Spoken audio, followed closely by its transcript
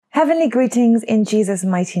Heavenly greetings in Jesus'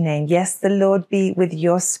 mighty name. Yes, the Lord be with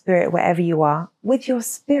your spirit wherever you are. With your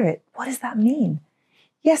spirit. What does that mean?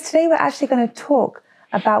 Yes, today we're actually going to talk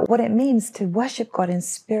about what it means to worship God in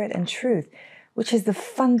spirit and truth, which is the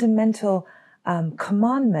fundamental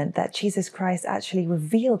commandment that Jesus Christ actually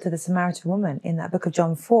revealed to the Samaritan woman in that book of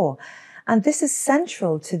John 4. And this is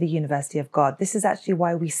central to the University of God. This is actually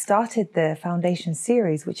why we started the Foundation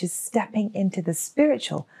series, which is stepping into the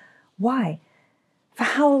spiritual. Why? For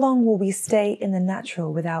how long will we stay in the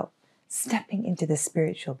natural without stepping into the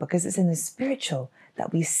spiritual? Because it's in the spiritual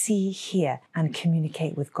that we see, hear, and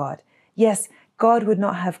communicate with God. Yes, God would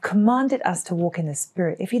not have commanded us to walk in the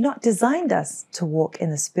Spirit if He had not designed us to walk in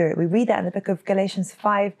the Spirit. We read that in the book of Galatians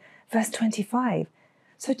 5, verse 25.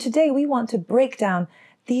 So today we want to break down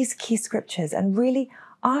these key scriptures and really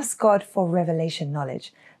ask God for revelation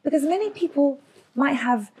knowledge. Because many people might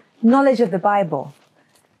have knowledge of the Bible.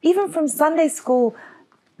 Even from Sunday school,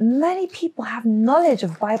 many people have knowledge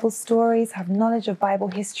of Bible stories, have knowledge of Bible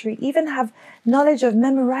history, even have knowledge of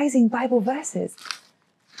memorizing Bible verses.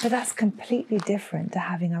 But that's completely different to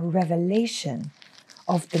having a revelation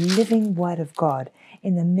of the living Word of God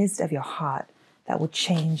in the midst of your heart that will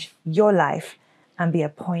change your life and be a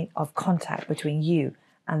point of contact between you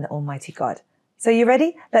and the Almighty God. So you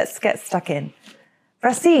ready? Let's get stuck in.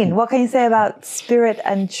 Racine, what can you say about spirit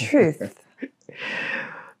and truth?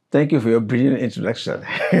 Thank you for your brilliant introduction.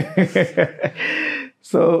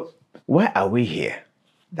 So, why are we here?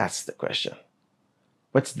 That's the question.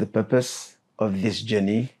 What's the purpose of this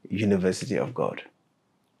journey, University of God?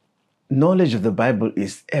 Knowledge of the Bible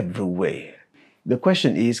is everywhere. The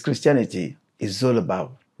question is, Christianity is all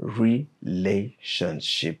about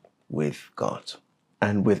relationship with God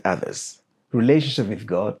and with others. Relationship with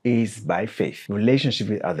God is by faith. Relationship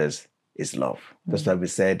with others is love. That's why we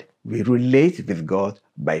said we relate with God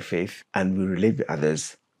by faith and we relate with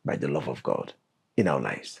others by the love of God in our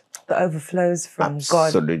lives. That overflows from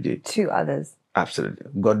Absolutely. God to others. Absolutely.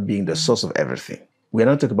 God being the source of everything. We're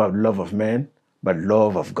not talking about love of man, but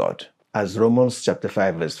love of God. As Romans chapter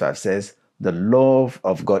 5 verse 5 says, the love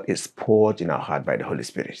of God is poured in our heart by the Holy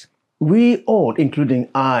Spirit. We all, including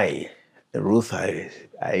Ruth,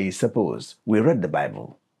 I suppose, we read the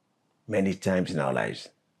Bible many times in our lives.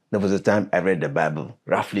 There was a time I read the Bible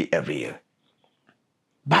roughly every year.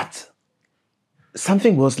 But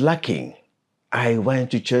something was lacking. I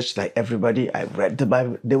went to church like everybody. I read the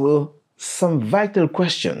Bible. There were some vital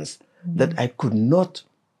questions that I could not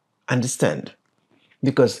understand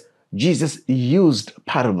because Jesus used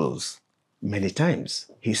parables many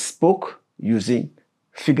times. He spoke using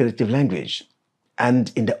figurative language.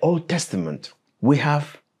 And in the Old Testament, we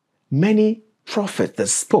have many prophets that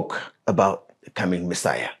spoke about the coming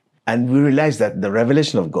Messiah. And we realize that the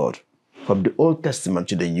revelation of God from the Old Testament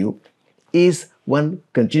to the New is one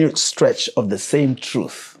continued stretch of the same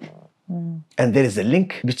truth. And there is a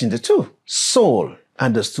link between the two. Saul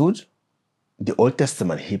understood the Old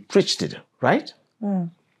Testament. He preached it, right?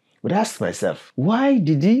 But I asked myself, why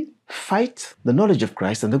did he fight the knowledge of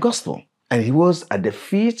Christ and the gospel? And he was at the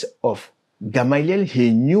feet of Gamaliel.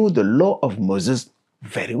 He knew the law of Moses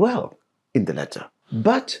very well in the letter.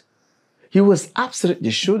 But he was absolutely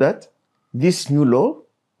sure that this new law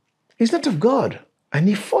is not of God. And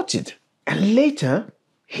he fought it. And later,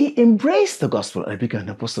 he embraced the gospel and became an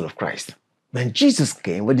apostle of Christ. When Jesus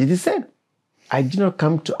came, what did he say? I did not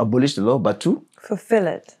come to abolish the law, but to fulfill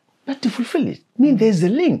it. But to fulfill it. I mean, there's a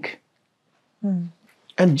link.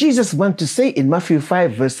 And Jesus went to say in Matthew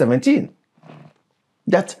 5, verse 17,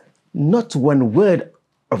 that not one word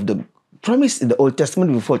of the promise in the Old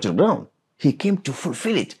Testament will fall to the ground. He came to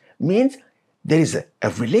fulfill it. Means there is a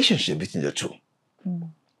relationship between the two.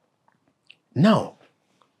 Now,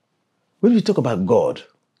 when we talk about God,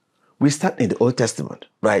 we start in the Old Testament,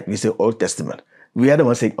 right? We say Old Testament. We are the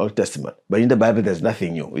ones saying Old Testament. But in the Bible, there's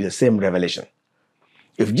nothing new. It's the same revelation.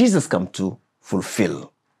 If Jesus come to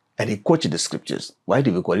fulfill, and he quoted the scriptures, why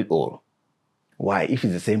do we call it old? Why? If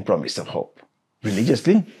it's the same promise of hope.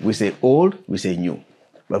 Religiously, we say old, we say new.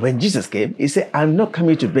 But when Jesus came, he said, I'm not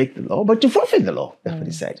coming to break the law, but to fulfill the law. That's what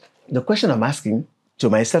he said. The question I'm asking to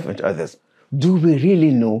myself and to others, do we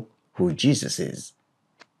really know who Jesus is?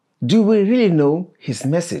 Do we really know his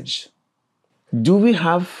message? Do we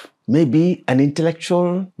have maybe an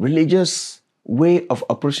intellectual, religious way of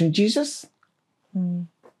approaching Jesus?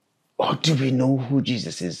 Or do we know who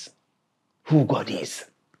Jesus is? Who God is?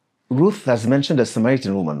 Ruth has mentioned the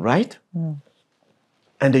Samaritan woman, right?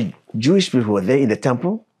 And the Jewish people who were there in the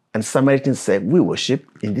temple, and Samaritans said, we worship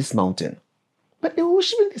in this mountain. But they were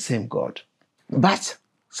worshiping the same God. But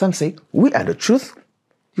some say, we are the truth,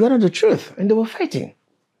 you are not the truth. And they were fighting.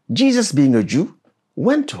 Jesus, being a Jew,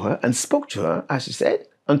 went to her and spoke to her, as she said,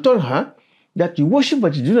 and told her that you worship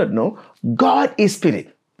what you do not know. God is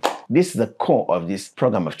spirit. This is the core of this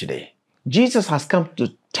program of today. Jesus has come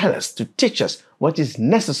to tell us, to teach us what is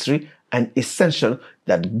necessary and essential,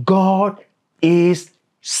 that God is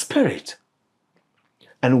spirit.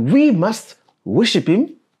 And we must worship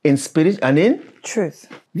him in spirit and in truth.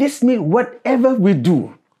 This means whatever we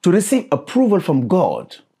do to receive approval from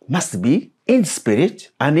God must be in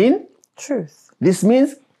spirit and in truth. This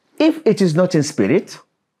means if it is not in spirit,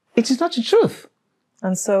 it is not in truth.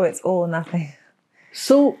 And so it's all or nothing.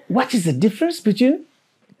 So what is the difference between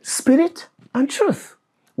spirit and truth?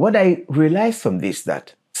 What I realized from this,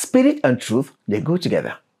 that spirit and truth, they go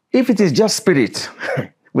together. If it is just spirit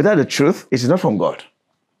without the truth, it is not from God.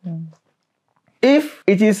 If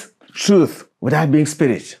it is truth without being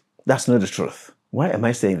spirit, that's not the truth. Why am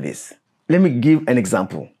I saying this? Let me give an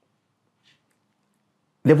example.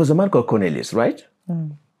 There was a man called Cornelius, right?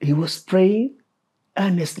 He was praying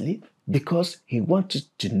earnestly because he wanted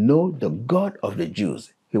to know the God of the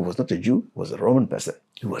Jews. He was not a Jew, he was a Roman person.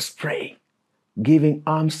 He was praying, giving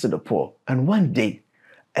alms to the poor. And one day,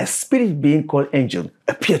 a spirit being called angel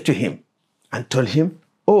appeared to him and told him,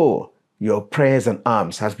 oh, your prayers and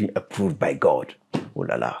alms has been approved by God. Oh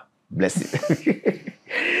la la, bless it.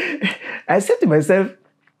 I said to myself,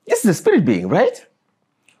 this is a spirit being, right?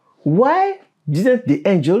 Why didn't the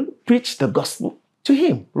angel preach the gospel to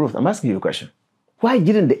him? Ruth, I'm asking you a question. Why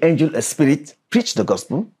didn't the angel, a spirit, preach the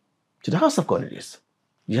gospel to the house of Cornelius?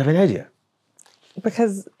 Do you have an idea?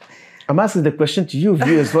 Because I'm asking the question to you,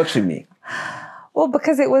 viewers watching me. Well,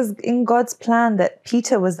 because it was in God's plan that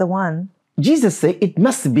Peter was the one. Jesus said it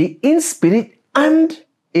must be in spirit and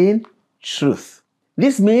in truth.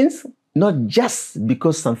 This means not just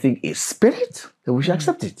because something is spirit that we should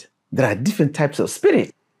accept it. There are different types of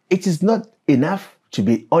spirit. It is not enough to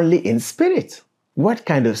be only in spirit. What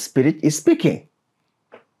kind of spirit is speaking?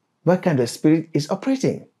 What kind of spirit is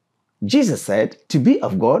operating? Jesus said, to be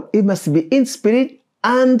of God, it must be in spirit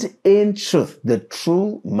and in truth. The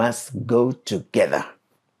two must go together.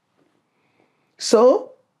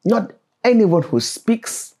 So, not anyone who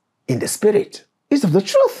speaks in the spirit is of the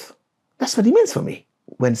truth. That's what it means for me.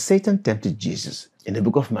 When Satan tempted Jesus in the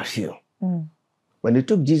book of Matthew, when he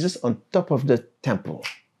took Jesus on top of the temple,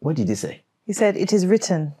 what did he say? He said, it is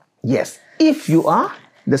written. Yes. If you are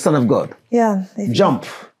the Son of God, jump.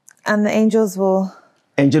 And the angels will...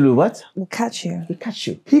 Angel will what? Will catch you. Will catch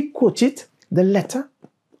you. He quoted the letter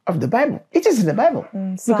of the Bible. It is in the Bible.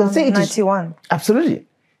 We can say it 91. Is, absolutely.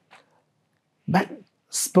 But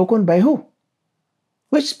spoken by who?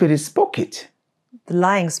 Which spirit spoke it? The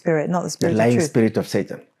lying spirit, not the spirit of truth. The lying spirit of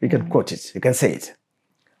Satan. You can quote it. You can say it.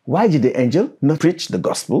 Why did the angel not preach the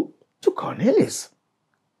gospel to Cornelius?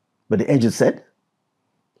 But the angel said,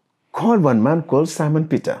 call one man called Simon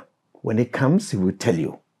Peter. When he comes, he will tell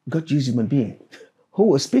you. God used human being. Who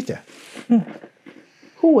was Peter?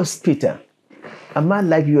 Who was Peter? A man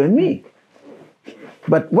like you and me.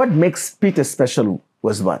 But what makes Peter special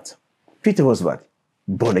was what? Peter was what?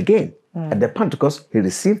 Born again. At the Pentecost, he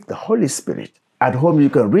received the Holy Spirit. At home, you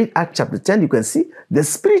can read Acts chapter 10. You can see the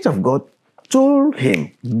Spirit of God told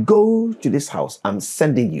him, go to this house. I'm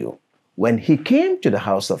sending you. When he came to the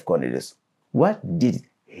house of Cornelius, what did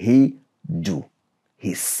he do?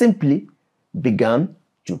 He simply began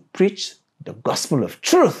to preach the gospel of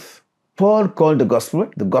truth. Paul called the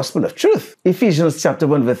gospel of truth. Ephesians chapter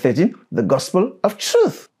 1 verse 13, the gospel of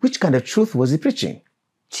truth. Which kind of truth was he preaching?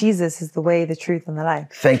 Jesus is the way, the truth, and the life.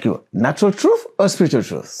 Thank you. Natural truth or spiritual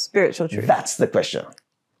truth? Spiritual truth. That's the question.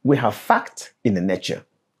 We have fact in the nature,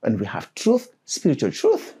 and we have truth, spiritual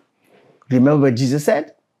truth. Remember what Jesus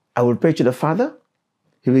said? I will pray to the Father.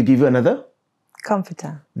 He will give you another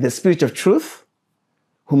Comforter. The Spirit of truth,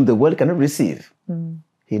 whom the world cannot receive.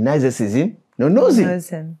 He neither sees him nor knows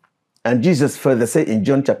him. And Jesus further said in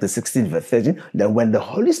John chapter 16 verse 13 that when the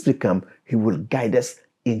Holy Spirit comes, he will guide us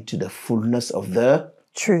into the fullness of the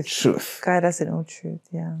truth. Guide us in all truth,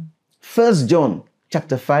 yeah. 1 John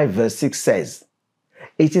chapter 5 verse 6 says,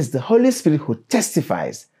 it is the Holy Spirit who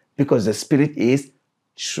testifies because the Spirit is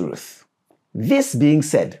truth. This being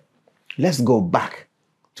said, let's go back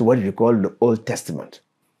to what we call the Old Testament.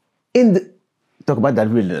 Talk about that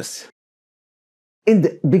wilderness. In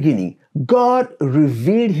the beginning, God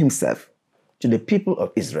revealed himself to the people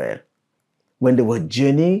of Israel when they were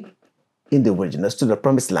journeying in the wilderness to the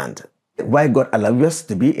promised land. Why God allowed us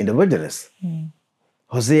to be in the wilderness?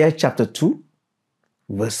 Hosea chapter 2,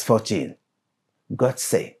 verse 14. God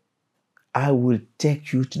said, I will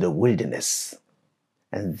take you to the wilderness,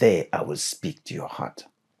 and there I will speak to your heart.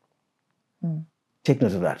 Take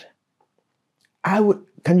note of that.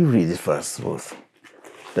 Can you read it first, Ruth?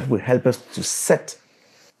 that will help us to set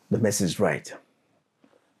the message right.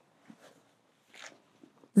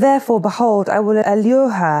 Therefore, behold, I will allure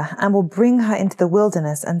her and will bring her into the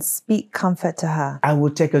wilderness and speak comfort to her. I will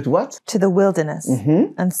take her to what? To the wilderness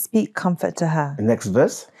and speak comfort to her. Next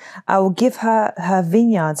verse. I will give her her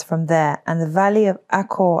vineyards from there and the valley of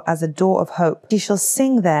Achor as a door of hope. She shall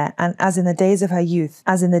sing there, and as in the days of her youth,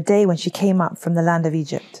 as in the day when she came up from the land of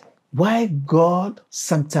Egypt. Why God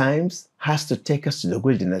sometimes has to take us to the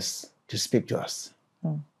wilderness to speak to us?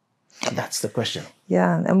 That's the question.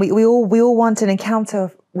 Yeah, and we all want an encounter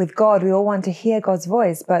with God. We all want to hear God's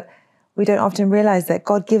voice, but we don't often realize that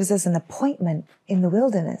God gives us an appointment in the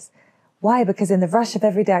wilderness. Why? Because in the rush of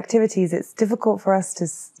everyday activities, it's difficult for us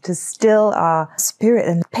to still our spirit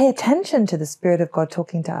and pay attention to the Spirit of God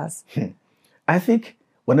talking to us. I think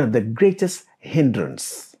one of the greatest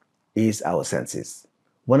hindrances is our senses.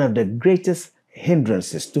 One of the greatest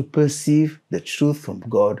hindrances to perceive the truth from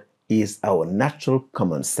God is our natural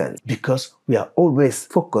common sense, because we are always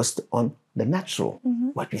focused on the natural,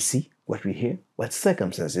 what we see, what we hear, what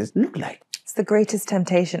circumstances look like. It's the greatest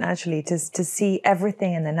temptation, actually, to see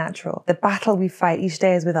everything in the natural. The battle we fight each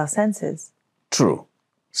day is with our senses. True.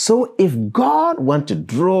 So if God wants to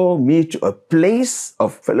draw me to a place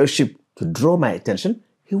of fellowship, to draw my attention,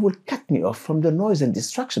 He will cut me off from the noise and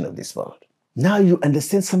distraction of this world. Now you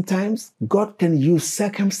understand sometimes God can use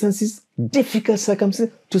circumstances, difficult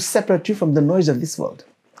circumstances, to separate you from the noise of this world.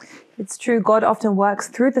 It's true. God often works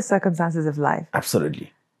through the circumstances of life.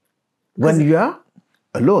 Absolutely. When you are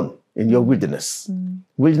alone in your wilderness,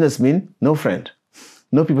 wilderness means no friend,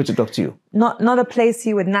 no people to talk to you. Not a place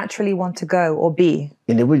you would naturally want to go or be.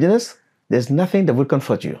 In the wilderness, there's nothing that will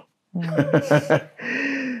comfort you.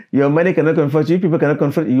 Your money cannot comfort you. People cannot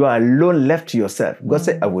comfort you. You are alone, left to yourself. God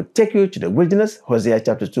said, I will take you to the wilderness, Hosea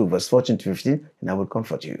chapter 2, verse 14 to 15, and I will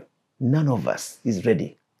comfort you. None of us is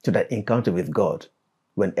ready to that encounter with God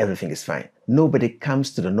when everything is fine. Nobody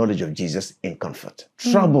comes to the knowledge of Jesus in comfort.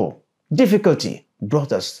 Trouble, difficulty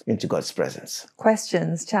brought us into God's presence.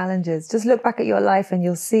 Questions, challenges. Just look back at your life and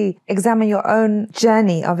you'll see, examine your own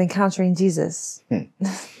journey of encountering Jesus.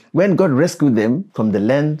 When God rescued them from the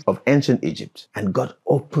land of ancient Egypt and God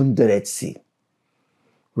opened the Red Sea.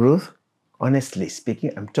 Ruth, honestly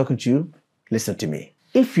speaking, I'm talking to you, listen to me.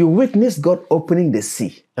 If you witness God opening the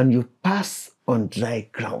sea and you pass on dry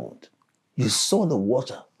ground, you saw the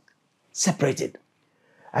water separated,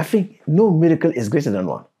 I think no miracle is greater than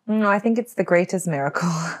one. No, I think it's the greatest miracle.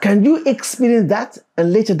 Can you experience that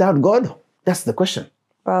and later doubt God? That's the question.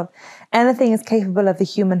 Well, anything is capable of the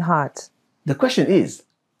human heart. The question is,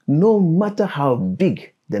 no matter how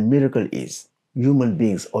big the miracle is, human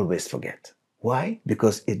beings always forget. Why?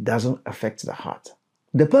 Because it doesn't affect the heart.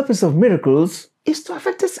 The purpose of miracles is to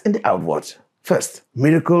affect us in the outward. First,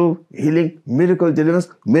 miracle healing, miracle deliverance,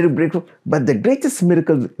 miracle breakthrough. But the greatest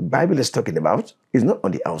miracle the Bible is talking about is not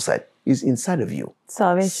on the outside, it's inside of you.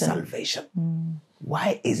 Salvation. Salvation.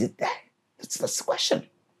 Why is it there? That's the question.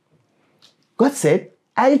 God said,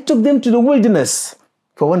 I took them to the wilderness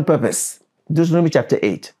for one purpose. Deuteronomy chapter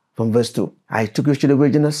 8, from verse 2. I took you to the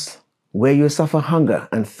wilderness where you suffer hunger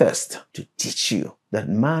and thirst to teach you that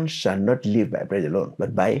man shall not live by bread alone,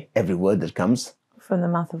 but by every word that comes from the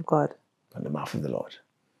mouth of God. From the mouth of the Lord.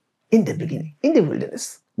 In the beginning, in the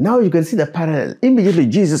wilderness. Now you can see the parallel. Immediately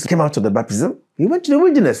Jesus came out of the baptism. He went to the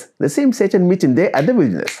wilderness. The same Satan met him there at the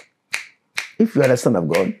wilderness. If you are the Son of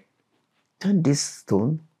God, turn this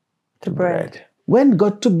stone to bread. When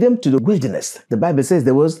God took them to the wilderness, the Bible says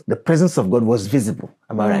the presence of God was visible.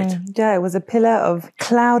 Am I right? Yeah, it was a pillar of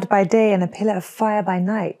cloud by day and a pillar of fire by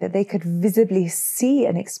night that they could visibly see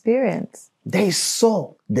and experience. They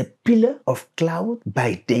saw the pillar of cloud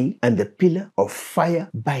by day and the pillar of fire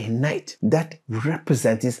by night. That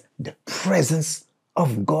represents the presence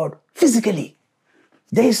of God physically.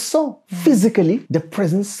 They saw physically the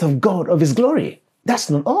presence of God, of His glory. That's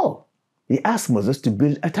not all. He asked Moses to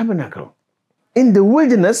build a tabernacle. In the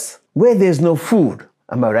wilderness, where there's no food,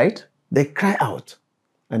 am I right? They cry out.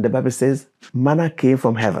 And the Bible says, manna came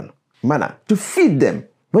from heaven. Manna, to feed them.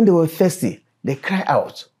 When they were thirsty, they cry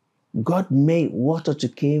out. God made water to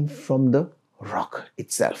come from the rock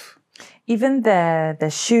itself. Even their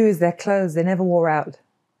shoes, their clothes, they never wore out.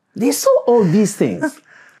 They saw all these things.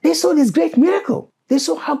 They saw this great miracle. They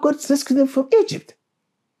saw how God rescued them from Egypt.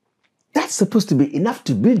 That's supposed to be enough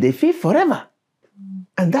to build their faith forever.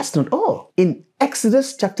 And that's not all. In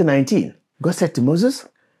Exodus chapter 19, God said to Moses,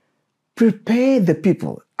 prepare the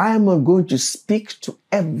people. I am going to speak to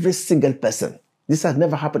every single person. This has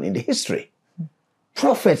never happened in the history.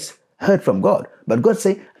 Prophets heard from God, but God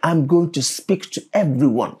said, I'm going to speak to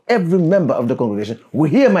everyone. Every member of the congregation will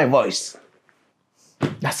hear my voice.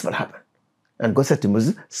 That's what happened. And God said to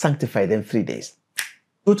Moses, sanctify them 3 days.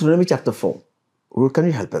 Deuteronomy chapter 4. Ruth, can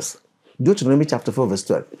you help us? Deuteronomy chapter 4, verse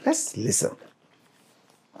 12. Let's listen.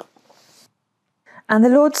 And the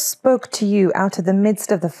Lord spoke to you out of the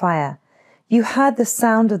midst of the fire. You heard the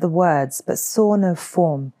sound of the words, but saw no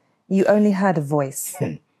form. You only heard a voice.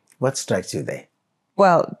 What strikes you there?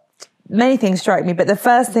 Well, many things strike me, but the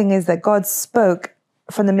first thing is that God spoke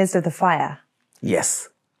from the midst of the fire. Yes.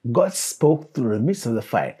 God spoke through the midst of the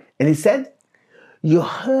fire. And he said, you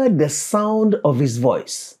heard the sound of his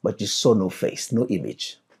voice, but you saw no face, no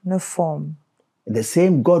image. No form. The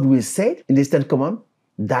same God will say in this 10th commandment,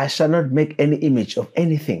 thou shalt not make any image of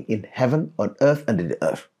anything in heaven, on earth, under the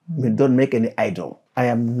earth. I mean, don't make any idol. I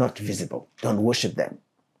am not visible. Don't worship them.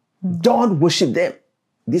 Don't worship them.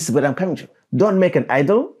 This is what I'm coming to. Don't make an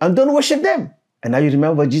idol and don't worship them. And now you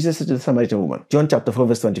remember what Jesus said to the Samaritan woman. John chapter 4,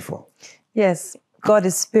 verse 24. Yes, God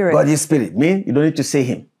is spirit. God is spirit. Mean you don't need to say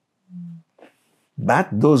him. But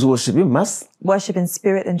those who worship him must worship in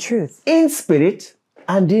spirit and truth. In spirit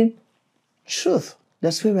and in truth.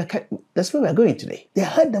 That's where we're going today. They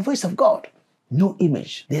heard the voice of God. No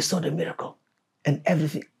image. They saw the miracle and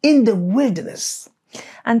everything in the wilderness.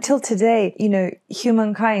 Until today,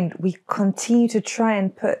 humankind, we continue to try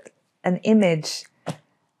and put an image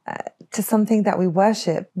to something that we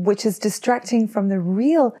worship, which is distracting from the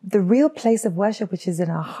real place of worship, which is in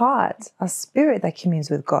our heart, our spirit that communes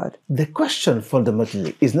with God. The question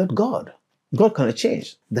fundamentally is not God. God cannot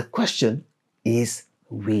change. The question is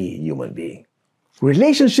we human being.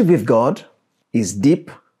 Relationship with God is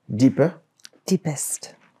deep, deeper,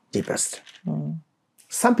 deepest.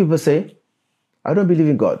 Some people say, I don't believe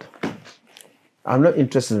in God. I'm not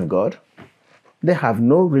interested in God. They have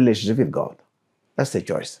no relationship with God. That's their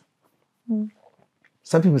choice.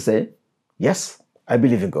 Some people say, yes, I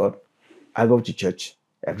believe in God. I go to church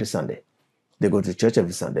every Sunday. They go to church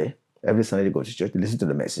every Sunday. Every Sunday they go to church, they listen to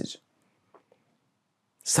the message.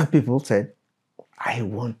 Some people said, I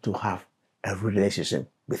want to have a relationship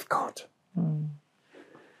with God.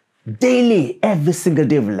 Daily, every single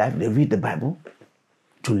day of life, they read the Bible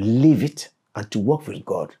to live it and to walk with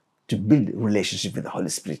God, to build a relationship with the Holy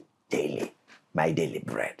Spirit daily, my daily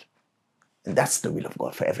bread. And that's the will of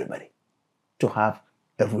God for everybody, to have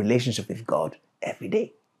a relationship with God every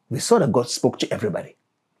day. We saw that God spoke to everybody.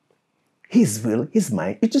 His will, his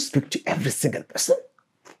mind, is to speak to every single person.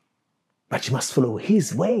 But you must follow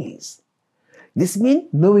his ways. This means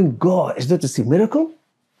knowing God is not to see miracle,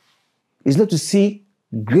 is not to see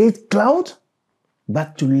great cloud,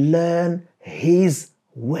 but to learn his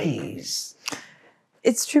ways.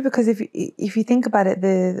 It's true, because if you think about it,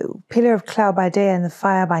 the pillar of cloud by day and the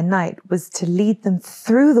fire by night was to lead them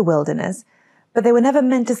through the wilderness, but they were never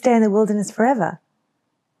meant to stay in the wilderness forever.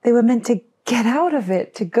 They were meant to get out of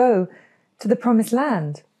it, to go to the promised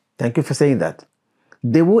land. Thank you for saying that.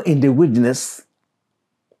 They were in the wilderness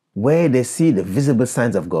where they see the visible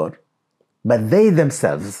signs of God, but they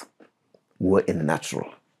themselves were in the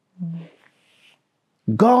natural.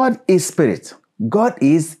 God is spirit. God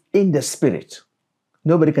is in the spirit.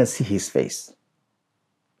 Nobody can see his face,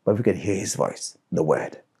 but we can hear his voice, the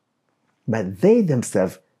word. But they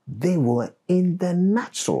themselves, they were in the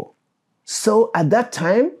natural. So at that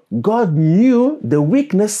time, God knew the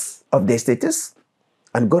weakness of their status,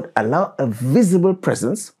 and God allowed a visible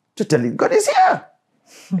presence to tell you, God is here.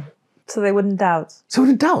 So they wouldn't doubt.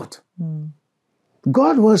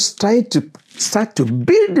 God was trying to start to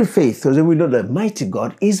build the faith so that we know the mighty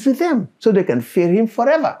God is with them, so they can fear him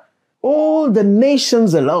forever. All the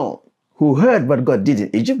nations alone who heard what God did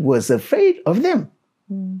in Egypt was afraid of them.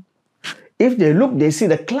 If they look, they see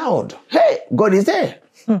the cloud. Hey, God is there.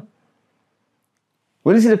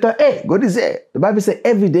 When you see the cloud, hey, God is there. The Bible says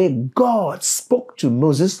every day God spoke to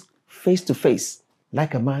Moses face to face,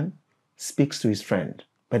 like a man speaks to his friend.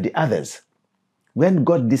 But the others, when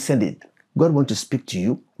God descended, God wants to speak to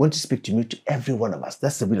you, wants to speak to me, to every one of us.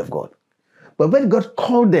 That's the will of God. But when God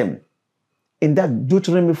called them, in that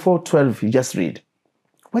Deuteronomy 4:12 you just read,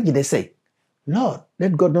 what did they say? Lord,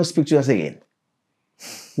 let God not speak to us again.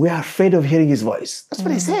 We are afraid of hearing his voice. That's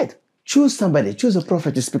what they said. Choose somebody, choose a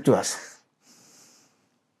prophet to speak to us.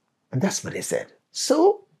 And that's what they said.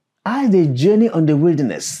 So, as they journey on the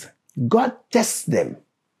wilderness, God tests them.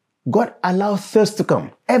 God allows thirst to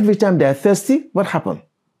come. Every time they are thirsty, what happened?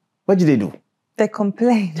 What did they do? They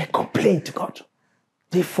complained. They complained to God.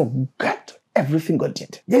 They forgot everything God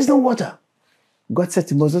did. There's no water. God said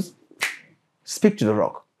to Moses, speak to the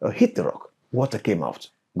rock, or hit the rock. Water came out.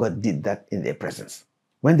 God did that in their presence.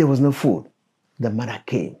 When there was no food, the manna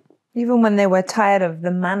came. Even when they were tired of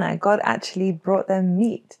the manna, God actually brought them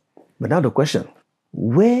meat. But now the question,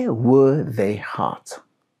 where were their hearts?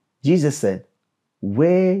 Jesus said,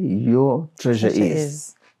 where your treasure Treasure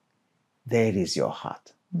is, there is your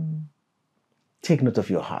heart. Take note of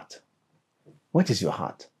your heart. What is your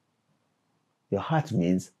heart? Your heart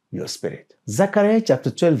means your spirit. Zechariah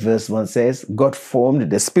chapter 12 verse 1 says, God formed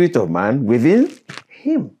the spirit of man within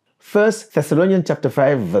him. 1 Thessalonians chapter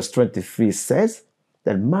 5 verse 23 says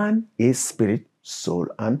that man is spirit, soul,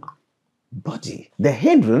 and body. The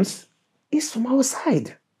hindrance is from our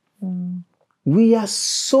side. We are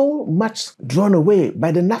so much drawn away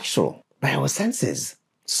by the natural, by our senses.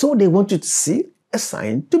 So they want you to see a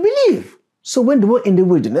sign to believe. So when they were in the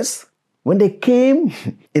wilderness, when they came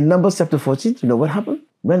in Numbers chapter 14, you know what happened?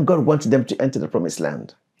 When God wanted them to enter the promised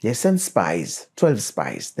land, they sent spies, 12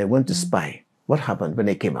 spies. They went to spy. What happened when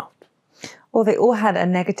they came out? Well, they all had a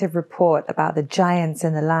negative report about the giants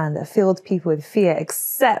in the land that filled people with fear,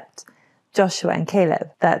 except Joshua and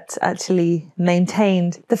Caleb, that actually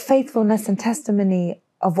maintained the faithfulness and testimony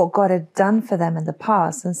of what God had done for them in the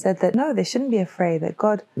past, and said that no, they shouldn't be afraid, that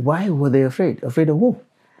God... Why were they afraid? Afraid of who?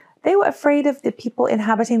 They were afraid of the people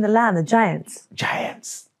inhabiting the land, the giants.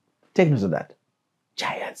 Giants. Take note of that.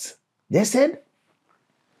 Giants. They said,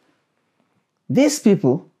 these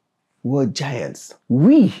people were giants.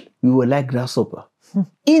 We were like grasshopper.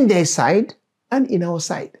 In their side and in our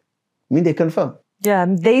side. I mean, they confirm. Yeah,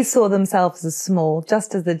 they saw themselves as small,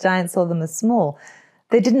 just as the giants saw them as small.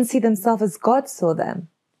 They didn't see themselves as God saw them.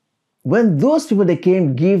 When those people that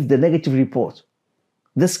came give the negative report,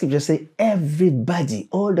 the scriptures say everybody,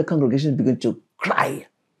 all the congregation begin to cry,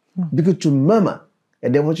 begin to murmur,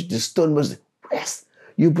 and they want you to stone Moses. Yes,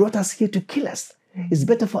 you brought us here to kill us. It's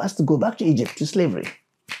better for us to go back to Egypt, to slavery.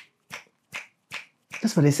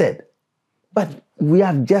 That's what they said. But we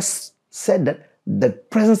have just said that the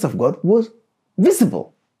presence of God was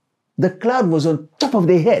visible. The cloud was on top of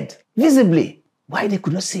their head, visibly. Why they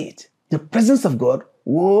could not see it? The presence of God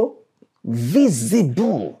was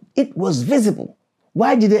visible. It was visible.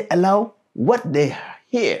 Why did they allow what they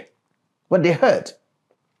hear, what they heard,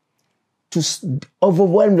 to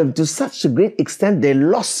overwhelm them to such a great extent they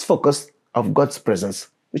lost focus of God's presence,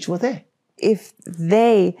 which was there? If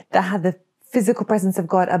they that had the physical presence of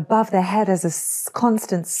God above their head as a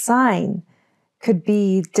constant sign could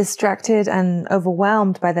be distracted and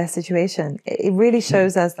overwhelmed by their situation, it really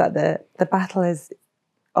shows us that the battle is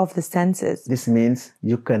of the senses. This means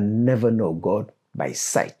you can never know God by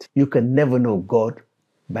sight. You can never know God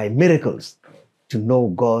by miracles. To know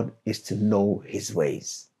God is to know his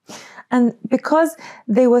ways. And because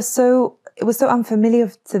it was so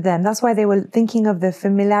unfamiliar to them, that's why they were thinking of the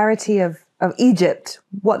familiarity of Egypt,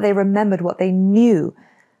 what they remembered, what they knew,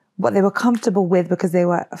 what they were comfortable with because they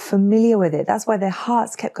were familiar with it. That's why their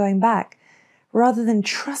hearts kept going back, rather than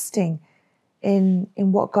trusting in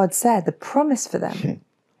what God said, the promise for them.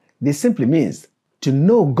 This simply means to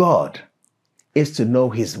know God is to know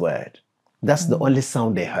his word. That's the only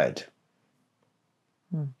sound they heard.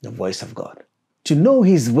 The voice of God. To know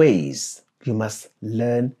his ways, you must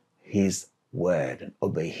learn his word and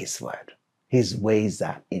obey his word. His ways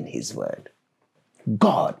are in his word.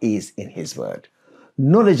 God is in his word.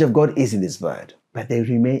 Knowledge of God is in his word. But they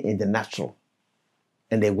remain in the natural.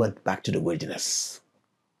 And they went back to the wilderness.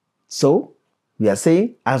 So, we are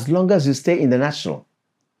saying, as long as you stay in the natural,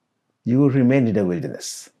 you will remain in the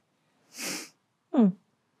wilderness.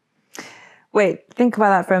 Wait, think about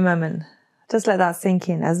that for a moment. Just let that sink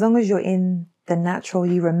in. As long as you're in the natural,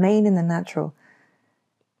 you remain in the natural.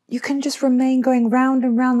 You can just remain going round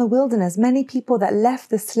and round the wilderness. Many people that left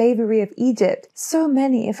the slavery of Egypt, so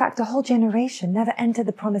many, in fact, a whole generation never entered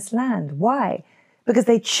the promised land. Why? Because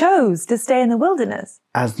they chose to stay in the wilderness.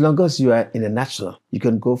 As long as you are in the natural, you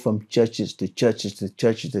can go from churches to churches to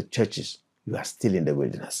churches to churches. You are still in the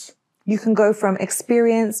wilderness. You can go from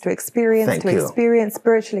experience to experience to experience,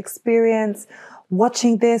 spiritual experience,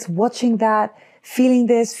 watching this, watching that, feeling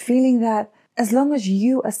this, feeling that. As long as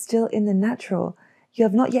you are still in the natural, you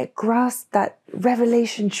have not yet grasped that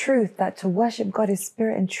revelation truth, that to worship God is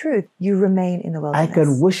spirit and truth, you remain in the wilderness. I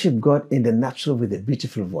can worship God in the natural with a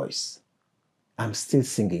beautiful voice. I'm still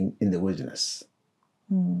singing in the wilderness.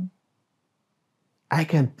 I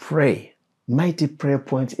can pray mighty prayer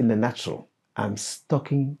points in the natural. I'm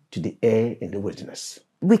talking to the air in the wilderness.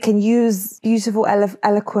 We can use beautiful,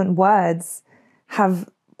 eloquent words, have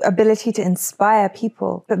ability to inspire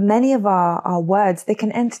people. But many of our words, they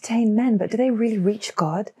can entertain men, but do they really reach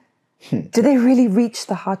God? Do they really reach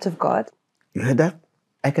the heart of God? You heard that?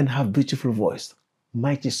 I can have beautiful voice,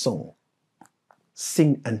 mighty song,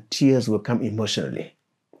 sing and tears will come emotionally.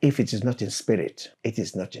 If it is not in spirit, it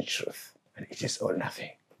is not in truth, and it is all nothing.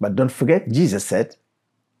 But don't forget, Jesus said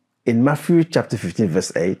in Matthew chapter 15,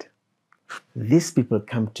 verse 8, These people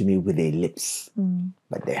come to me with their lips,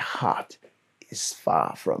 but their heart is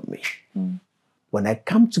far from me. When I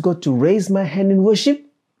come to God to raise my hand in worship,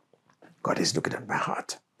 God is looking at my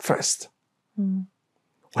heart first.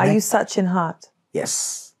 Are you such in heart?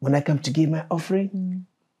 Yes. When I come to give my offering,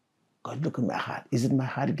 God look at my heart. Is it my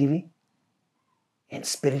heart giving? In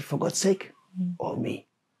spirit for God's sake? Or me?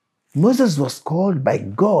 Moses was called by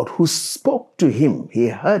God who spoke to him. He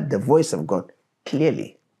heard the voice of God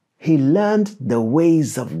clearly. He learned the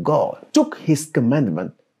ways of God, took his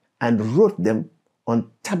commandment and wrote them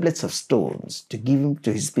on tablets of stones to give them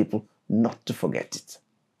to his people not to forget it.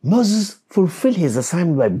 Moses fulfilled his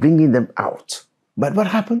assignment by bringing them out. But what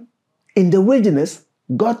happened? In the wilderness,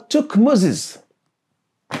 God took Moses.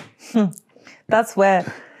 That's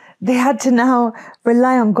where they had to now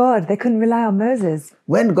rely on God. They couldn't rely on Moses.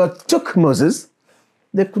 When God took Moses,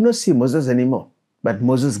 they could not see Moses anymore. But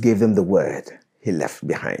Moses gave them the word he left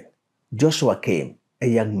behind. Joshua came, a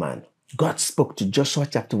young man. God spoke to Joshua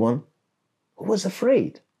chapter 1, who was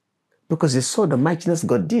afraid because he saw the mightiness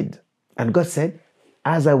God did. And God said,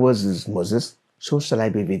 as I was with Moses, so shall I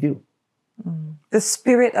be with you. The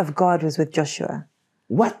Spirit of God was with Joshua.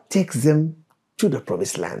 What takes them to the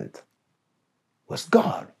promised land was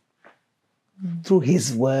God, through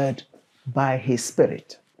his word, by his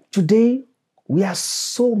Spirit. Today, we are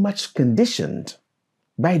so much conditioned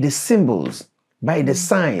by the symbols, by the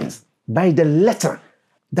signs, by the letter,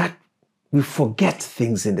 that we forget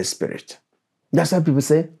things in the Spirit. That's why people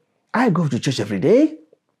say, I go to church every day.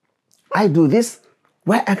 I do this.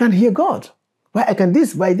 Why I can't hear God? Why I can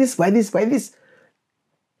this? Why this? Why this? Why this?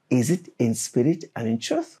 Is it in spirit and in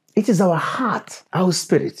truth? It is our heart, our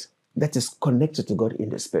spirit, that is connected to God in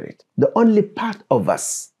the Spirit. The only part of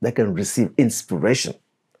us that can receive inspiration,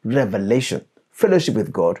 revelation, fellowship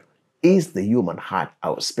with God is the human heart,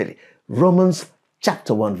 our spirit. Romans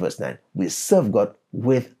chapter 1 verse 9. We serve God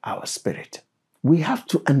with our spirit. We have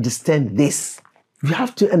to understand this. We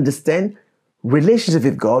have to understand relationship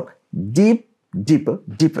with God,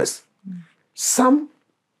 deepest. Some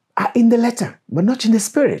are in the letter, but not in the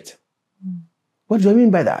spirit. What do I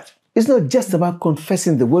mean by that? It's not just about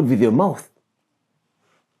confessing the word with your mouth,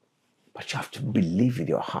 but you have to believe with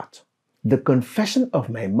your heart. The confession of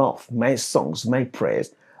my mouth, my songs, my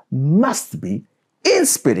prayers must be in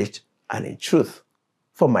spirit and in truth,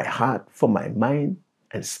 for my heart, for my mind,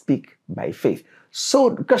 and speak by faith. So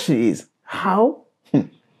the question is, how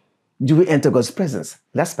do we enter God's presence?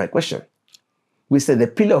 That's my question. We said the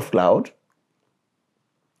pillar of cloud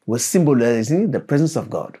was symbolizing the presence of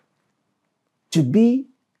God. To be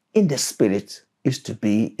in the Spirit is to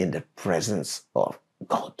be in the presence of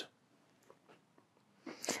God.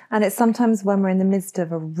 And it's sometimes when we're in the midst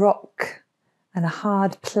of a rock and a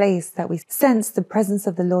hard place that we sense the presence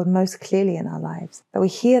of the Lord most clearly in our lives, that we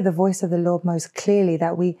hear the voice of the Lord most clearly,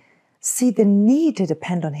 that we see the need to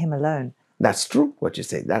depend on Him alone. That's true, what you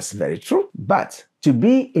say. That's very true. But to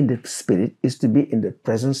be in the Spirit is to be in the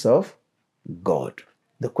presence of God.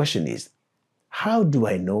 The question is, how do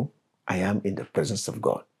I know I am in the presence of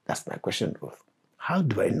God? That's my question, Ruth. How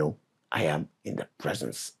do I know I am in the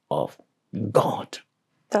presence of God?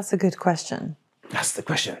 That's a good question. That's the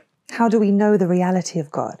question. How do we know the reality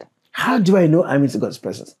of God? How do I know I'm in God's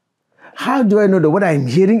presence? How do I know that what I'm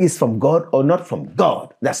hearing is from God or not from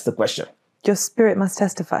God? That's the question. Your spirit must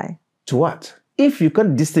testify. To what? If you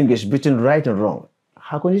can't distinguish between right and wrong,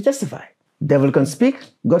 how can you testify? Devil can speak,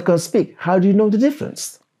 God can speak. How do you know the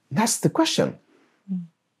difference? That's the question.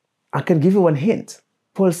 I can give you one hint.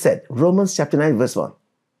 Paul said, Romans chapter 9 verse 1,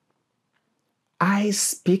 I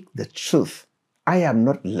speak the truth. I am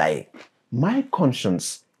not lying. My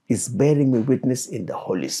conscience is bearing me witness in the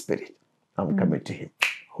Holy Spirit. I'm coming to Him.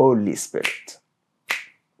 Holy Spirit.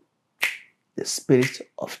 The Spirit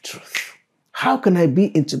of truth. How can I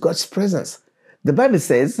be into God's presence? The Bible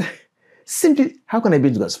says, simply, how can I be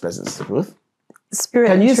into God's presence, Ruth? Spirit.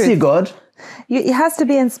 Can you see God? It has to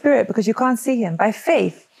be in spirit because you can't see Him. By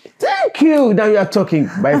faith. Thank you. Now you are talking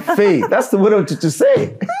by faith. That's the word I wanted to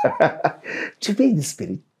say. To be in the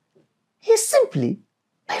Spirit is simply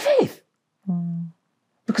by faith.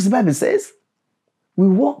 Because the Bible says, we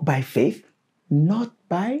walk by faith, not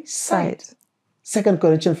by sight. 2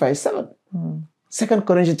 Corinthians 5:7. 2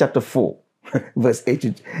 Corinthians chapter 4, verse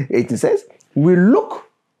 18 says, we look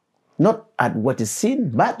not at what is seen,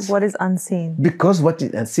 but what is unseen. Because what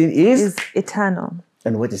is unseen is eternal.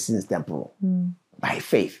 And what is seen is temporal. By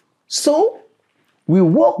faith. So, we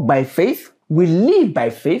walk by faith, we live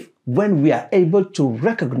by faith when we are able to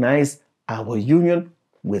recognize our union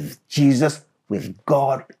with Jesus, with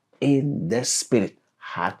God in the Spirit,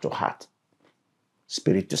 heart to heart,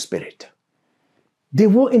 spirit to spirit. They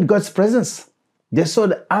were in God's presence. They saw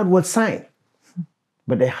the outward sign,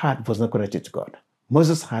 but their heart was not connected to God.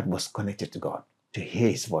 Moses' heart was connected to God, to hear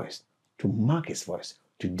his voice, to mark his voice,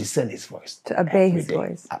 to discern his voice. To obey every his day.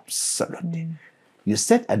 voice. Absolutely. You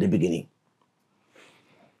said at the beginning,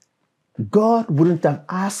 God wouldn't have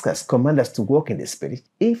asked us, command us to walk in the Spirit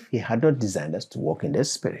if he had not designed us to walk in the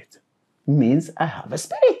Spirit. Means I have a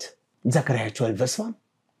spirit. Zechariah 12 verse 1.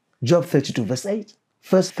 Job 32 verse 8.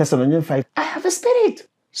 1 Thessalonians 5. I have a spirit.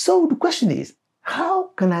 So the question is, how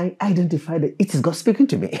can I identify that it is God speaking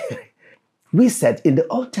to me? We said in the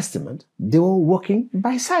Old Testament, they were walking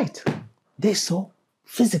by sight. They saw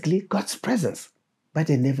physically God's presence, but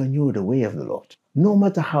they never knew the way of the Lord. No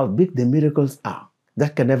matter how big the miracles are,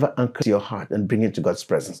 that can never anchor your heart and bring you into God's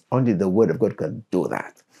presence. Only the Word of God can do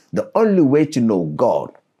that. The only way to know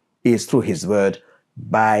God is through His Word,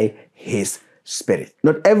 by His Spirit.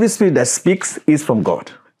 Not every spirit that speaks is from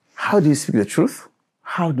God. How do you speak the truth?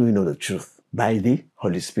 How do you know the truth? By the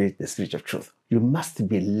Holy Spirit, the Spirit of truth. You must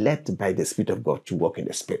be led by the Spirit of God to walk in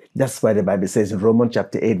the Spirit. That's why the Bible says in Romans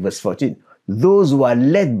chapter 8, verse 14, those who are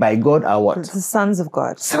led by God are what? The sons of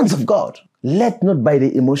God. Sons of God. Led not by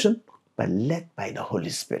the emotion, but led by the Holy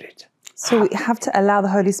Spirit. So we have to allow the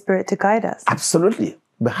Holy Spirit to guide us. Absolutely.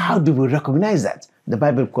 But how do we recognize that? The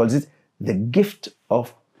Bible calls it the gift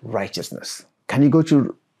of righteousness. Can you go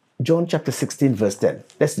to John chapter 16, verse 10?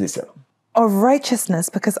 Let's listen. Of righteousness,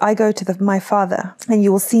 because I go to my Father, and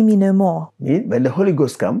you will see me no more. When the Holy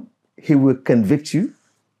Ghost comes, He will convict you,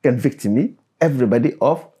 convict me, everybody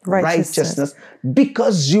of righteousness,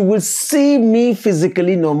 because you will see me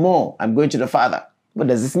physically no more. I'm going to the Father. What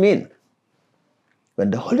does this mean?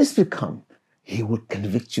 When the Holy Spirit comes, He will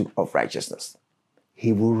convict you of righteousness.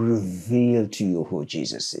 He will reveal to you who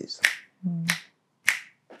Jesus is.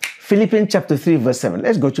 Philippians chapter 3, verse 7.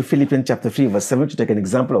 Let's go to Philippians chapter 3, verse 7 to take an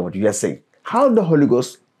example of what you are saying. How the Holy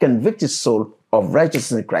Ghost convicts his soul of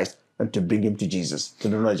righteousness in Christ and to bring him to Jesus, to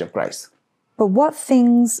the knowledge of Christ. But what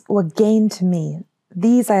things were gain to me,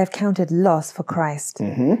 these I have counted loss for Christ.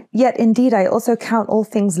 Yet indeed I also count all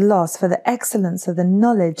things loss for the excellence of the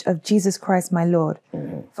knowledge of Jesus Christ my Lord,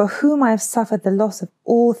 for whom I have suffered the loss of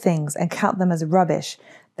all things and count them as rubbish,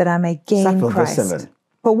 that I may gain Christ. Verse 7.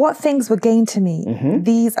 But what things were gain to me,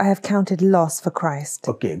 these I have counted loss for Christ.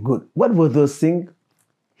 Okay, good. What were those things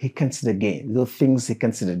he considered gain? Those things he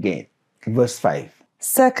considered gain. Verse 5.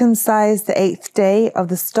 Circumcised the 8th day of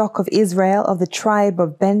the stock of Israel, of the tribe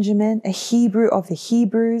of Benjamin, a Hebrew of the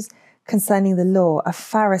Hebrews, concerning the law, a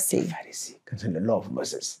Pharisee. Concerning the law of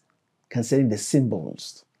Moses. Concerning the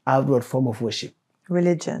symbols, outward form of worship.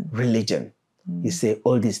 Religion. You say,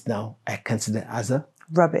 all this now I consider as a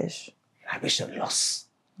Rubbish. and loss.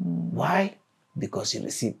 Why? Because you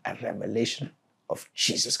receive a revelation of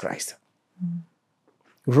Jesus Christ.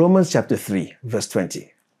 Romans chapter 3, verse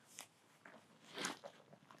 20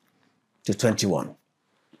 to 21,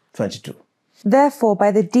 22. Therefore,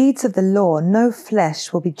 by the deeds of the law, no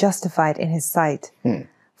flesh will be justified in his sight.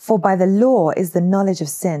 For by the law is the knowledge of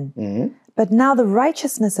sin. But now the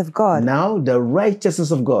righteousness of God. Now the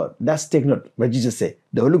righteousness of God. That's take note. What Jesus said.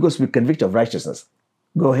 The Holy Ghost will convict of righteousness.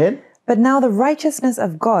 Go ahead. But now the righteousness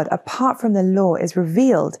of God, apart from the law, is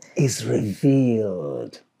revealed. Is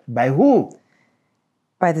revealed. By who?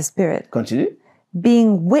 By the Spirit. Continue.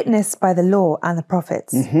 Being witnessed by the law and the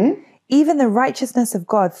prophets. Even the righteousness of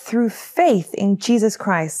God through faith in Jesus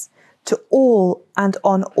Christ to all and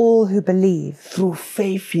on all who believe. Through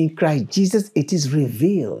faith in Christ Jesus, it is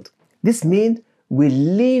revealed. This means we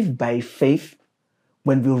live by faith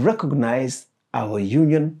when we recognize our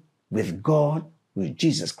union with God, with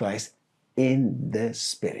Jesus Christ in the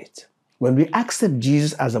Spirit. When we accept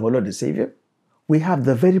Jesus as our Lord and Savior, we have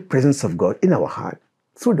the very presence of God in our heart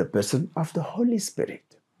through the person of the Holy Spirit.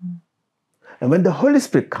 And when the Holy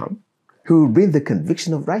Spirit comes, He will bring the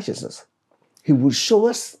conviction of righteousness. He will show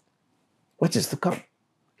us what is to come.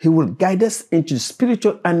 He will guide us into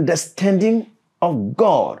spiritual understanding of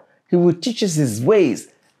God. He will teach us His ways,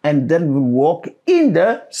 and then we walk in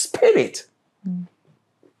the Spirit.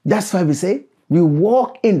 That's why we say we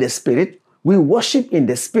walk in the Spirit, we worship in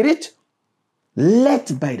the Spirit,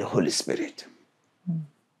 led by the Holy Spirit.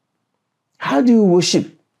 How do you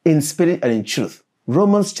worship in spirit and in truth?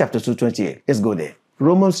 Romans chapter 2, 28. Let's go there.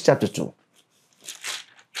 Romans chapter 2,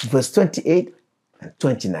 verse 28 and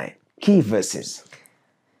 29. Key verses.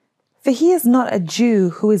 For he is not a Jew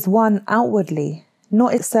who is one outwardly,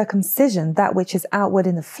 nor is circumcision that which is outward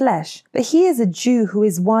in the flesh, but he is a Jew who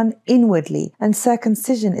is one inwardly, and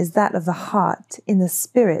circumcision is that of the heart, in the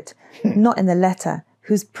spirit, not in the letter,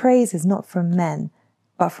 whose praise is not from men,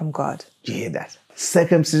 but from God. Do you hear that?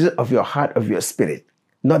 Circumcision of your heart, of your spirit.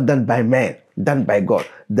 not done by man, done by God.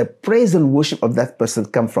 The praise and worship of that person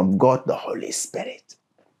come from God, the Holy Spirit,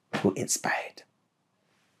 who inspired.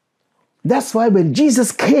 That's why when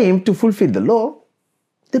Jesus came to fulfill the law,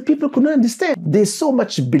 the people could not understand. They so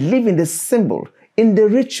much believe in the symbol, in the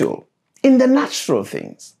ritual, in the natural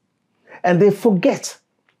things. And they forget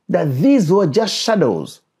that these were just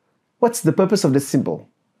shadows. What's the purpose of the symbol?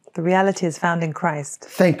 The reality is found in Christ.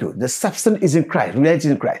 Thank you. The substance is in Christ, reality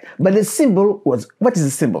is in Christ. But the symbol was, what is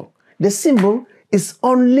the symbol? The symbol is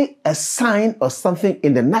only a sign or something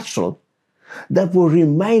in the natural that will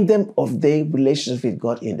remind them of their relationship with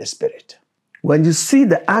God in the Spirit. When you see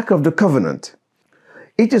the Ark of the Covenant,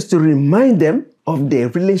 it is to remind them of their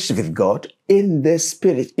relationship with God in their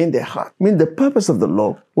spirit, in their heart. I mean, the purpose of the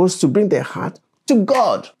law was to bring their heart to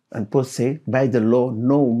God. And Paul said, by the law,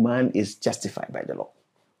 no man is justified by the law.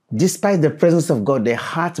 Despite the presence of God, their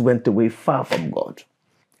heart went away far from God.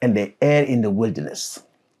 And they err in the wilderness.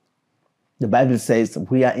 The Bible says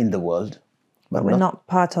we are in the world, but we're not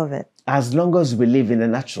part of it. As long as we live in the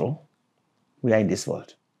natural, we are in this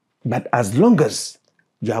world. But as long as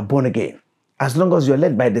you are born again, as long as you are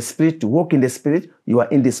led by the Spirit to walk in the Spirit, you are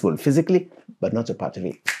in this world physically, but not a part of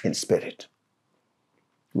it in spirit.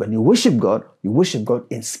 When you worship God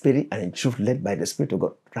in spirit and in truth, led by the Spirit of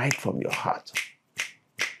God, right from your heart.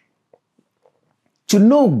 To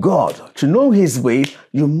know God, to know His way,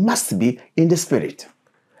 you must be in the Spirit,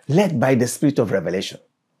 led by the Spirit of revelation.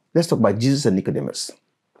 Let's talk about Jesus and Nicodemus.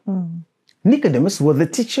 Nicodemus was the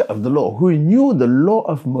teacher of the law who knew the law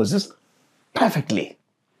of Moses perfectly.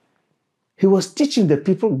 He was teaching the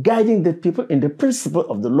people, guiding the people in the principle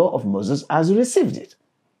of the law of Moses as he received it.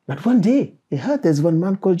 But one day, he heard there's one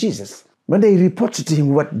man called Jesus. When they reported to him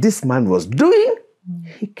what this man was doing,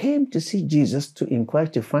 he came to see Jesus to inquire,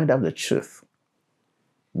 to find out the truth.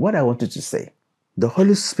 What I wanted to say, the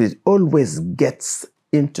Holy Spirit always gets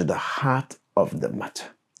into the heart of the matter.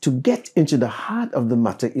 To get into the heart of the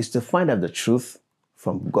matter is to find out the truth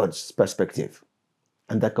from God's perspective.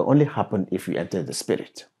 And that can only happen if we enter the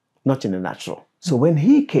Spirit, not in the natural. So when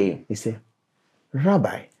he came, he said,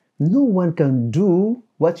 Rabbi, no one can do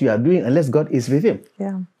what you are doing unless God is with him.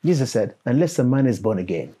 Yeah. Jesus said, unless a man is born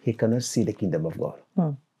again, he cannot see the kingdom of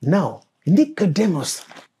God. Now, Nicodemus,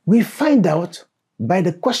 we find out by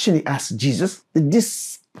the question he asked Jesus, that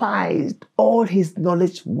despite all his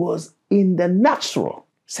knowledge was in the natural.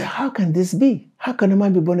 So how can this be? How can a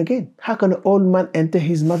man be born again? How can an old man enter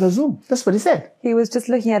his mother's womb? That's what he said. He was just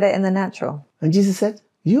looking at it in the natural. And Jesus said,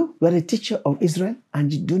 you are a teacher of Israel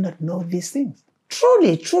and you do not know these things.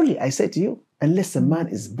 Truly, truly, I say to you, unless a man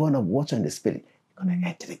is born of water and the Spirit, he's going to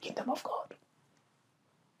enter the kingdom of God.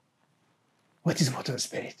 What is water and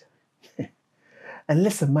Spirit?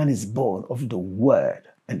 Unless a man is born of the Word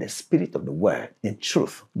and the Spirit of the Word, in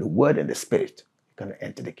truth, the Word and the Spirit, he's going to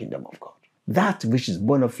enter the kingdom of God. That which is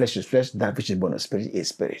born of flesh is flesh, that which is born of spirit is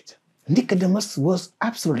spirit. Nicodemus was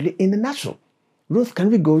absolutely in the natural. Ruth, can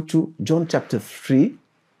we go to John chapter 3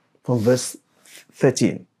 from verse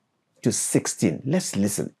 13 to 16? Let's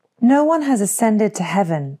listen. No one has ascended to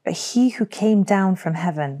heaven, but he who came down from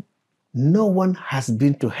heaven. No one has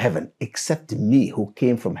been to heaven except me who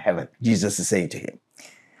came from heaven, Jesus is saying to him.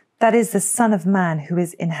 That is the Son of Man who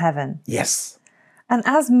is in heaven. Yes. And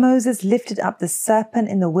as Moses lifted up the serpent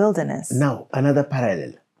in the wilderness. Now, another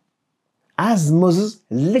parallel. As Moses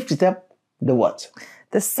lifted up the what?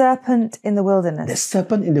 The serpent in the wilderness. The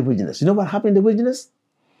serpent in the wilderness. You know what happened in the wilderness?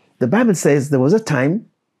 The Bible says there was a time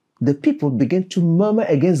the people began to murmur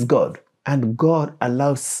against God. And God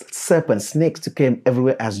allows serpents, snakes to come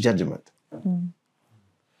everywhere as judgment.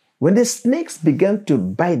 When the snakes began to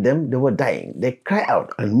bite them, they were dying. They cried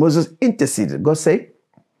out and Moses interceded. God said,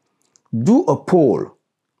 do a pole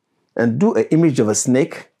and do an image of a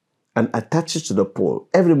snake and attach it to the pole.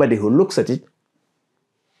 Everybody who looks at it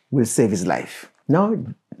will save his life. Now,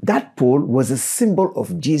 that pole was a symbol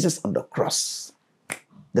of Jesus on the cross.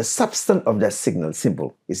 The substance of that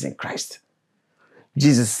symbol is in Christ.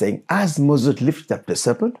 Jesus is saying, as Moses lifted up the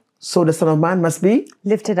serpent, so the Son of Man must be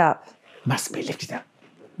lifted up. Must be lifted up.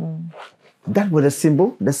 That was a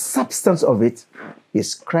symbol. The substance of it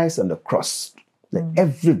is Christ on the cross. That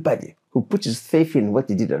everybody who puts his faith in what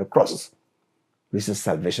he did at the cross receives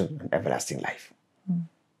salvation and everlasting life.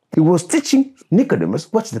 He was teaching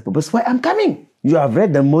Nicodemus, what's the purpose? Why I'm coming? You have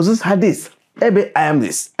read that Moses had this. Maybe I am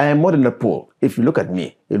this. I am more than a pole. If you look at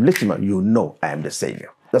me, if you lift him up, you know I am the Savior.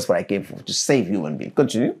 That's what I came for, to save human beings.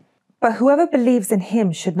 Continue. But whoever believes in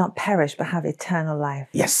him should not perish but have eternal life.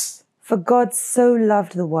 Yes. For God so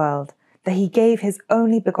loved the world that he gave his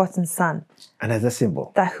only begotten Son. Another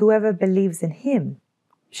symbol. That whoever believes in him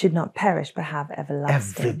should not perish but have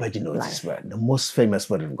everlasting Everybody knows life. this word, the most famous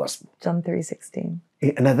word of the gospel. John 3:16.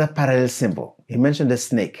 Another parallel symbol. He mentioned the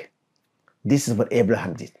snake. This is what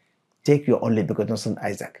Abraham did. Take your only begotten son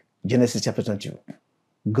Isaac. Genesis chapter 22.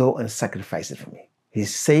 Go and sacrifice it for me.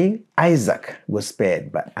 He's saying Isaac was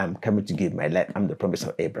spared, but I'm coming to give my life. I'm the promise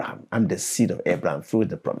of Abraham. I'm the seed of Abraham through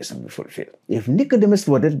the promise will be fulfilled. If Nicodemus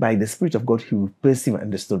were led by the Spirit of God, he would perceive and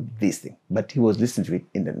understood these things. But he was listening to it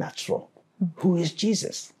in the natural. Who is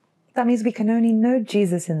Jesus? That means we can only know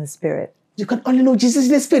Jesus in the Spirit. You can only know Jesus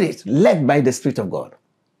in the Spirit, led by the Spirit of God.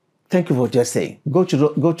 Thank you for what you're saying. Go to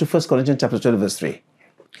 1 Corinthians chapter 12, verse 3.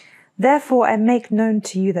 Therefore, I make known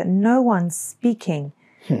to you that no one speaking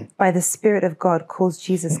by the Spirit of God calls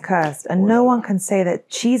Jesus cursed, and no one can say that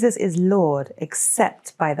Jesus is Lord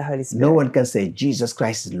except by the Holy Spirit. No one can say Jesus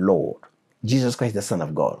Christ is Lord. Jesus Christ, the Son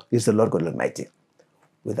of God, is the Lord God Almighty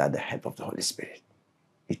without the help of the Holy Spirit.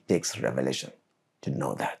 It takes revelation to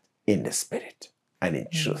know that in the Spirit and in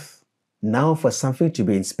truth. Now, for something to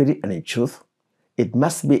be in spirit and in truth, it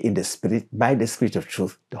must be in the Spirit, by the Spirit of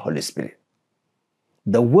truth, the Holy Spirit.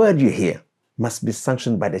 The word you hear must be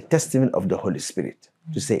sanctioned by the testimony of the Holy Spirit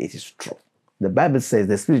to say it is true. The Bible says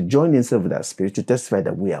the Spirit joined himself with our spirit to testify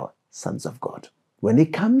that we are sons of God. When he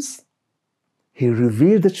comes, he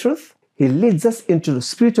reveals the truth. He leads us into the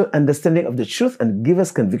spiritual understanding of the truth and gives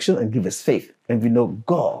us conviction and gives us faith. And we know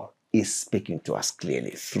God is speaking to us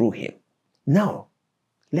clearly through him. Now,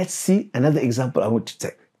 let's see another example I want to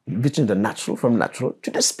take between the natural, from natural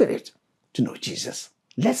to the spirit, to know Jesus.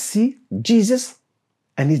 Let's see Jesus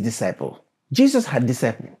and his disciple. Jesus had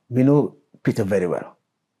disciples. We know Peter very well.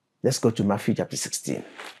 Let's go to Matthew chapter 16.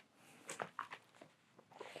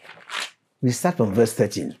 We start from verse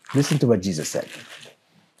 13. Listen to what Jesus said.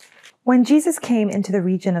 When Jesus came into the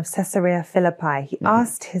region of Caesarea Philippi, he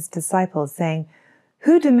asked his disciples, saying,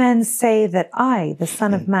 "Who do men say that I, the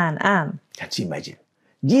Son of Man, am?" Can't you imagine?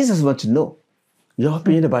 Jesus wants to know your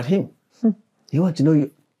opinion about him. He wants to know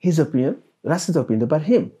his opinion, Racine's opinion about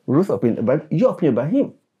him, Ruth's opinion about your opinion about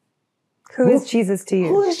him. Who is Jesus to you?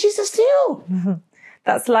 Who is Jesus to you?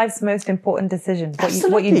 That's life's most important decision, what you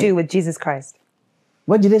Absolutely. do with Jesus Christ.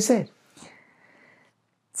 What did they say?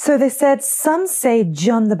 So they said, some say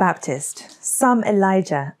John the Baptist, some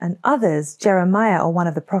Elijah, and others Jeremiah or one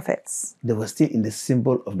of the prophets. They were still in the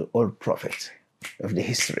symbol of the old prophet of the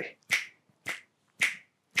history.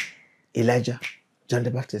 Elijah, John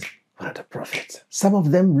the Baptist, one of the prophets. Some of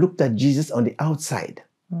them looked at Jesus on the outside.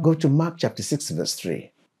 Go to Mark chapter 6, verse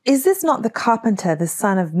 3. Is this not the carpenter, the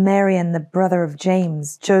son of Mary and the brother of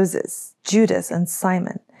James, Joseph, Judas, and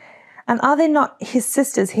Simon? And are they not his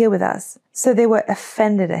sisters here with us? So they were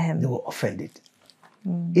offended at him. They were offended.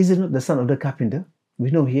 Is it not the son of the carpenter? We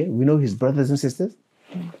know here, we know his brothers and sisters.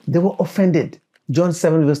 They were offended. John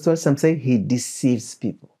 7, verse 12, some say he deceives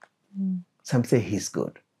people. Some say he's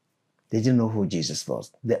good. They didn't know who Jesus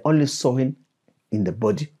was. They only saw him in the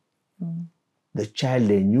body. The child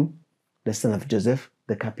they knew, the son of Joseph,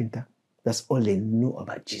 the carpenter. That's all they knew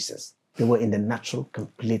about Jesus. They were in the natural,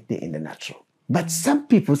 completely in the natural. But some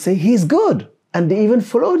people say he's good, and they even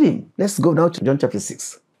followed him. Let's go now to John chapter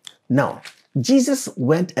 6. Now, Jesus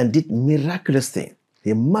went and did miraculous things.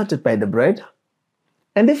 He multiplied the bread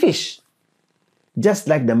and the fish, just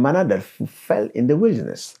like the manna that fell in the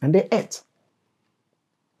wilderness, and they ate.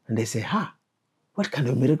 And they say, what kind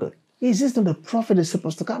of miracle? Is this not the prophet that's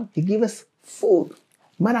supposed to come? He gave us food.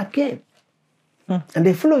 Manna came. And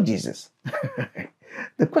they followed Jesus.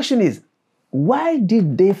 The question is, why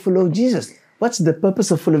did they follow Jesus? What's the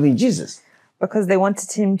purpose of following Jesus? Because they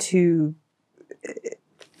wanted him to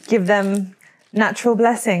give them natural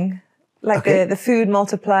blessing, like the food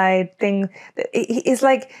multiplied thing. It's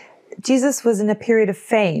like Jesus was in a period of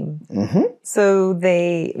fame. So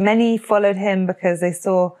many followed him because they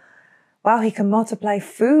saw, wow, he can multiply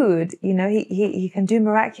food. You know, he can do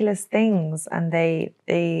miraculous things, and they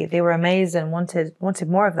were amazed and wanted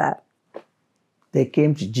more of that. They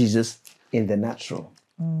came to Jesus in the natural.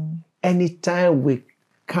 Anytime we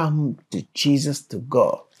come to Jesus, to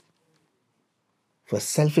God, for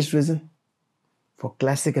selfish reason, for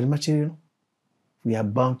classical material, we are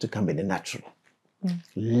bound to come in the natural,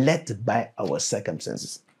 led by our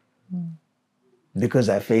circumstances. Because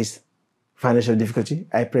I face financial difficulty,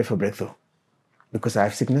 I pray for breakthrough. Because I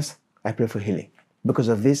have sickness, I pray for healing. Because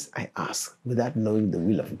of this, I ask without knowing the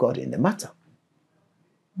will of God in the matter.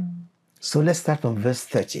 So let's start from verse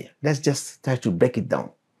 30. Let's just try to break it down.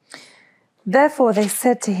 Therefore, they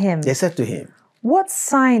said to him, What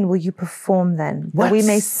sign will you perform then, that we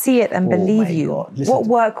may see it and believe you? What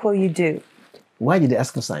work will you do? Why did they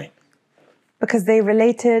ask for sign? Because they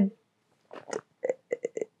related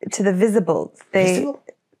to the visible.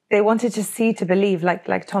 They wanted to see to believe,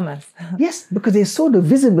 like Thomas. Yes, because they saw the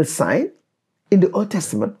visible sign in the Old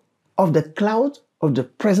Testament of the cloud of the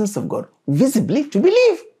presence of God visibly to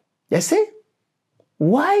believe. They say,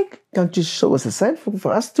 why can't you show us a sign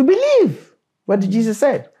for us to believe? What did Jesus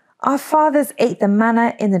say? Our fathers ate the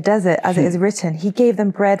manna in the desert, as it is written, he gave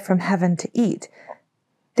them bread from heaven to eat.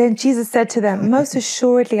 Then Jesus said to them, most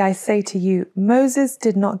assuredly I say to you, Moses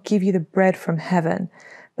did not give you the bread from heaven,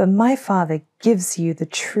 but my Father gives you the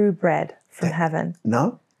true bread from heaven.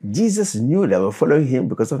 Now, Jesus knew they were following him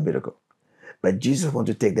because of miracle. But Jesus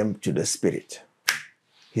wanted to take them to the Spirit.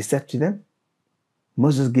 He said to them,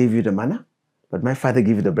 Moses gave you the manna, but my Father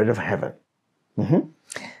gave you the bread of heaven.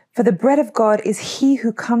 For the bread of God is he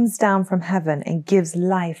who comes down from heaven and gives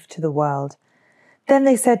life to the world. Then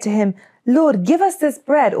they said to him, Lord, give us this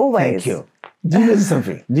bread always. Thank you. Do you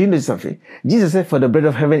notice something? Jesus said, for the bread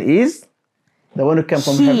of heaven is the one who came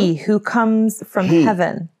from heaven. He who comes from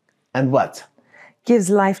heaven. And what? Gives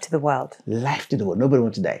life to the world. Life to the world. Nobody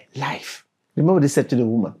wants to die. Life. Remember what they said to the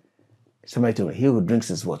woman? Somebody told me, he who drinks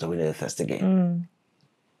this water will never thirst again.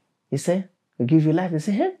 He said, we'll give you life. They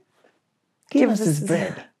say, hey, give us this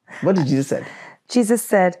bread. What did Jesus say? Jesus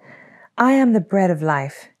said, I am the bread of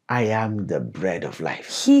life. I am the bread of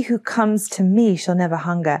life. He who comes to me shall never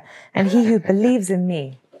hunger, and he who believes in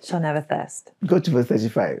me shall never thirst. Go to verse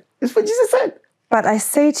 35. It's what Jesus said. But I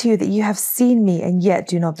say to you that you have seen me and yet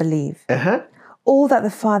do not believe. All that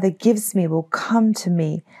the Father gives me will come to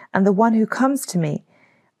me, and the one who comes to me,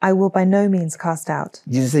 I will by no means cast out.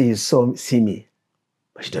 Jesus said, you see me,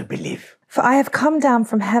 but you don't believe. For I have come down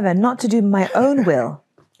from heaven not to do my own will,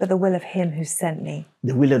 but the will of him who sent me.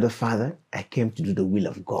 The will of the Father, I came to do the will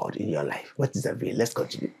of God in your life. What is that will? Let's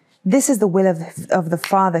continue. This is the will of the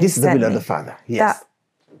Father who sent me. This is the will of the Father, yes. That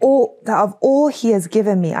of all he has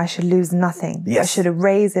given me, I should lose nothing. Yes. I should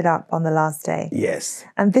raise it up on the last day. Yes.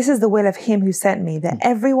 And this is the will of him who sent me, that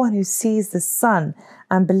everyone who sees the Son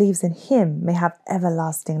and believes in him may have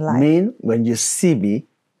everlasting life. Mean, when you see me,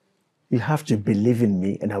 you have to believe in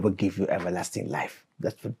me and I will give you everlasting life.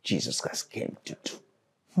 That's what Jesus Christ came to do.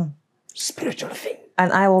 Spiritual thing.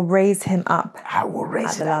 And I will raise him up. I will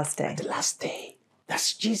raise at the last day. At the last day.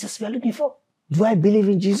 That's Jesus we are looking for. Do I believe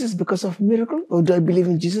in Jesus because of miracle? Or do I believe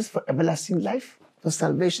in Jesus for everlasting life, for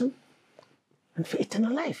salvation, and for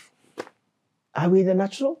eternal life? Are we in the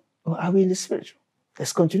natural or are we in the spiritual?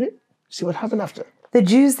 Let's continue. See what happened after. The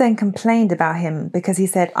Jews then complained about him because he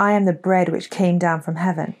said, I am the bread which came down from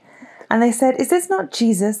heaven. And they said, is this not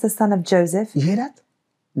Jesus, the son of Joseph? You hear that?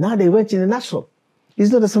 Now they went in the natural. Is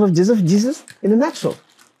not the son of Joseph, Jesus in the natural.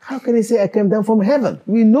 How can he say, I came down from heaven?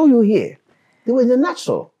 We know you're here. They were in the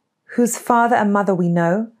natural. Whose father and mother we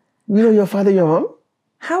know. We know your father, your mom.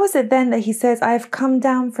 How is it then that he says, I have come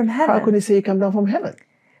down from heaven? How can he say he came down from heaven?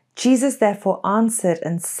 Jesus therefore answered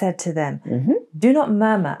and said to them, do not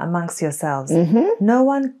murmur amongst yourselves. No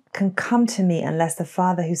one can come to me unless the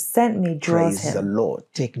Father who sent me draws him. Praise the Lord.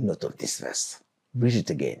 Take note of this verse. Read it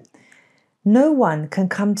again. No one can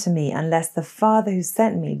come to me unless the Father who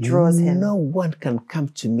sent me draws him. No one can come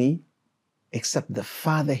to me except the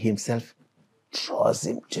Father himself draws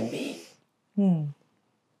him to me. I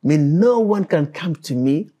mean, no one can come to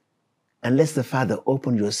me unless the Father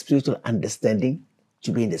opened your spiritual understanding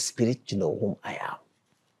to be in the spirit to know whom I am.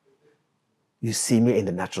 You see me in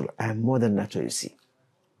the natural. I am more than natural, you see.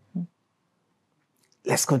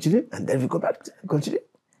 Let's continue and then we go back to continue.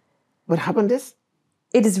 What happened is?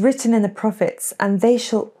 It is written in the prophets, and they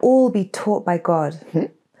shall all be taught by God.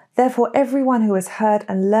 Therefore, everyone who has heard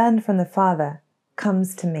and learned from the Father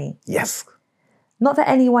comes to me. Yes. Not that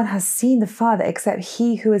anyone has seen the Father except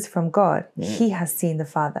he who is from God. He has seen the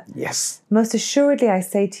Father. Yes. Most assuredly, I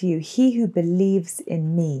say to you, he who believes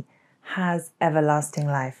in me has everlasting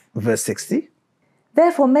life. Verse 60.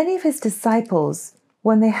 Therefore, many of his disciples,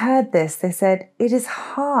 when they heard this, they said, it is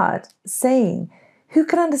hard, saying, who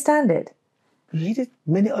can understand it? Read it.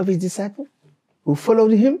 Many of his disciples who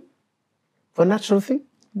followed him for natural thing,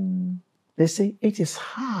 they say, it is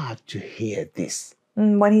hard to hear this.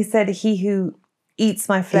 When he said, he who eats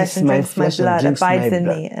my flesh and drinks my blood abides in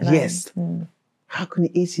me. And yes. How can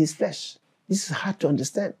he eat his flesh? This is hard to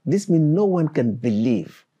understand. This means no one can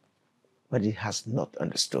believe what he has not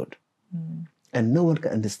understood. And no one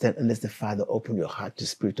can understand unless the Father opened your heart to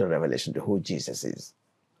spiritual revelation to who Jesus is.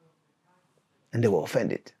 And they were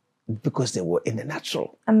offended because they were in the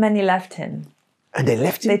natural. And many left him. And they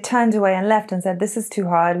left him? They turned away and left and said, this is too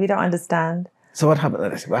hard. We don't understand. So what happened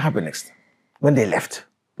next? What happened next? When they left?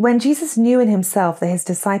 When Jesus knew in himself that his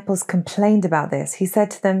disciples complained about this, he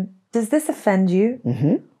said to them, does this offend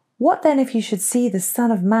you? What then if you should see the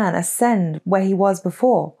Son of Man ascend where he was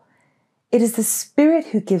before? It is the Spirit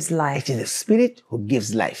who gives life. It is the Spirit who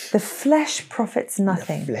gives life. The flesh profits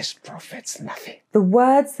nothing. The flesh profits nothing. The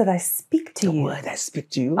words that I speak to The you word I speak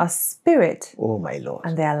to you are spirit oh my Lord.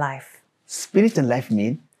 and they are life. Spirit and life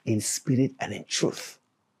mean in spirit and in truth.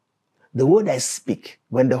 The word I speak,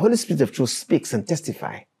 when the Holy Spirit of truth speaks and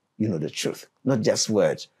testify, you know the truth. Not just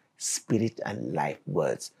words, spirit and life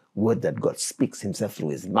words. Word that God speaks himself through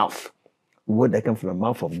his mouth. Word that comes from the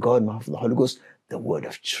mouth of God, mouth of the Holy Ghost, the word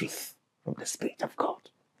of truth from the Spirit of God.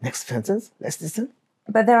 Next sentence, let's listen.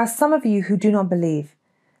 But there are some of you who do not believe.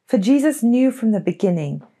 For Jesus knew from the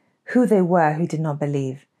beginning who they were who did not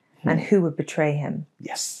believe and who would betray him.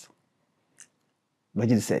 Yes. What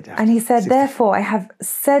did he say? And he said, therefore, I have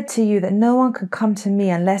said to you that no one can come to me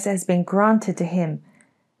unless it has been granted to him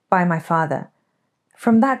by my Father.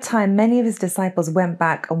 From that time, many of his disciples went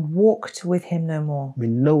back and walked with him no more. I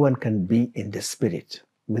mean, no one can be in the Spirit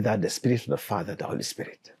without the Spirit of the Father, the Holy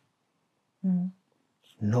Spirit.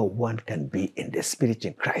 No one can be in the Spirit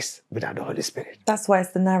in Christ without the Holy Spirit. That's why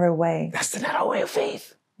it's the narrow way. That's the narrow way of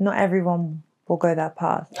faith. Not everyone will go that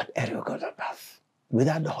path. Not everyone will go that path.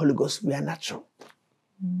 Without the Holy Ghost, we are natural.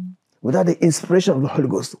 Without the inspiration of the Holy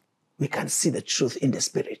Ghost, we can see the truth in the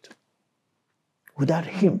Spirit. Without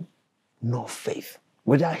him, no faith.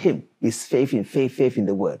 Without him is faith in faith, faith in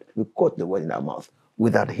the word. We quote the word in our mouth.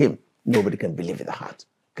 Without him, nobody can believe in the heart.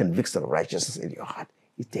 Conviction of righteousness in your heart.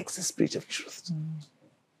 It takes the Spirit of truth.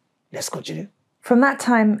 Let's continue. From that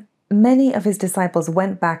time, many of his disciples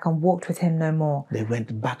went back and walked with him no more. They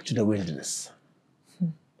went back to the wilderness.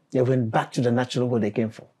 They went back to the natural world they came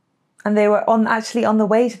from. And they were actually on the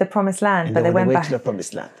way to the promised land, And but they went back to the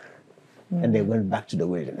promised land. And they went back to the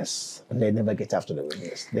wilderness. And they never get after the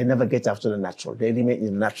wilderness. They never get after the natural. They remain in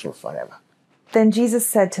the natural forever. Then Jesus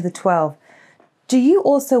said to the 12, do you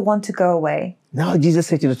also want to go away? Now Jesus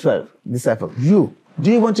said to the 12 disciples,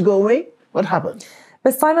 do you want to go away? What happened?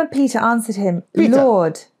 But Simon Peter answered him, Peter,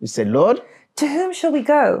 Lord, he said, Lord, to whom shall we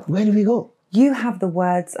go? where do we go? You have the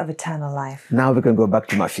words of eternal life. Now we can go back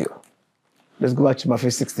to Matthew. Let's go back to Matthew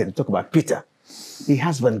 16 and talk about Peter. He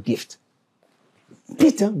has one gift.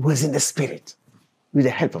 Peter was in the Spirit with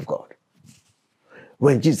the help of God.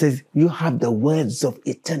 When Jesus says, you have the words of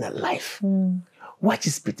eternal life. What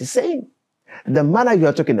is Peter saying? The manna you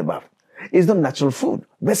are talking about is not natural food,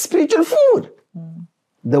 but spiritual food.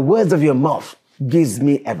 The words of your mouth gives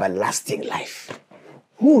me everlasting life.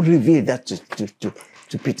 Who revealed that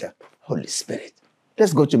to Peter? Holy Spirit.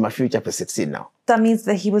 Let's go to Matthew chapter 16 now. That means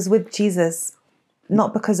that he was with Jesus,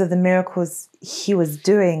 not because of the miracles he was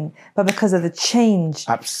doing, but because of the change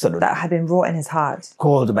Absolutely. that had been wrought in his heart.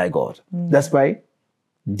 Called by God. That's why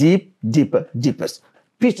deep, deeper, deepest.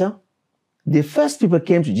 Peter, the first people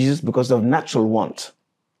came to Jesus because of natural want,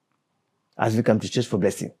 as we come to church for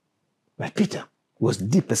blessing. But Peter was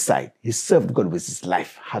deep aside. He served God with his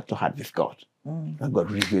life, heart to heart with God. And God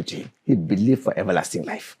revealed to him. He believed for everlasting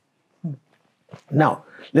life. Now,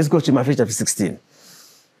 let's go to Matthew chapter 16.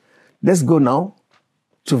 Let's go now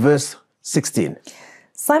to verse 16.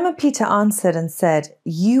 Simon Peter answered and said,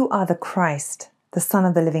 you are the Christ, the Son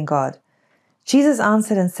of the living God. Jesus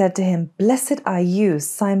answered and said to him, blessed are you,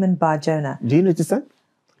 Simon Bar-Jonah. Do you notice that?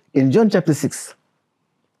 In John chapter 6,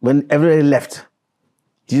 when everybody left,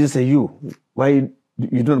 Jesus said, why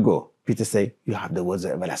you don't go? Peter said, you have the words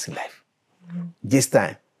of everlasting life. This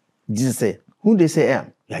time, Jesus said, who they say I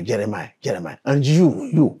am? Like Jeremiah. And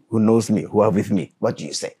you who knows me, who are with me, what do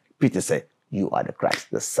you say? Peter said, you are the Christ,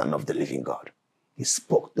 the Son of the living God. He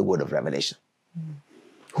spoke the word of revelation.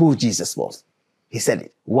 Who Jesus was. He said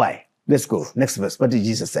it. Why? Let's go. Next verse. What did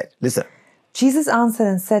Jesus say? Listen. Jesus answered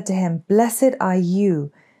and said to him, blessed are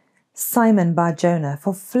you, Simon Bar-Jonah,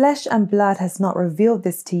 for flesh and blood has not revealed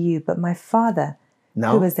this to you, but my Father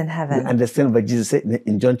who is in heaven. You understand what Jesus said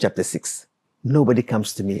in John chapter 6. Nobody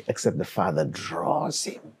comes to me except the Father draws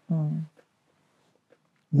him.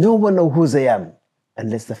 No one knows who I am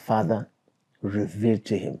unless the Father revealed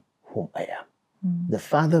to him whom I am. The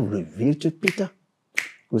Father revealed to Peter,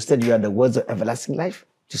 who said, you are the words of everlasting life,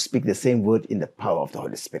 to speak the same word in the power of the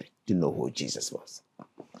Holy Spirit, to know who Jesus was.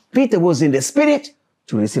 Peter was in the Spirit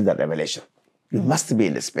to receive that revelation. You must be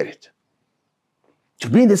in the Spirit. To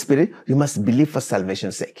be in the Spirit, you must believe for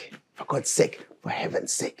salvation's sake, for God's sake, for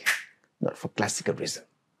heaven's sake, not for classical reason.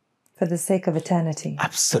 For the sake of eternity.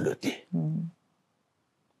 Absolutely.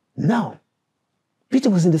 Now, Peter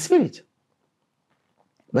was in the Spirit.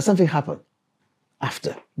 But something happened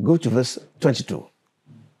after. Go to verse 22,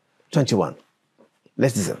 21.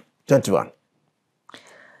 Let's listen. 21.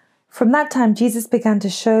 From that time, Jesus began to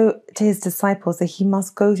show to his disciples that he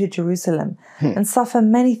must go to Jerusalem and suffer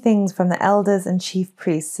many things from the elders and chief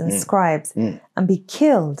priests and scribes and be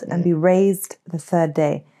killed and be raised the third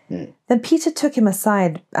day. Then Peter took him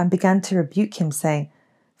aside and began to rebuke him, saying,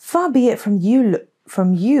 Far be it from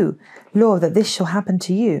you, Lord, that this shall happen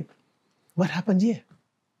to you. What happened here?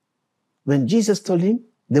 When Jesus told him,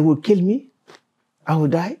 they will kill me, I will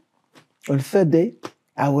die. On the third day,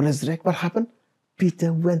 I will resurrect. What happened?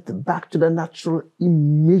 Peter went back to the natural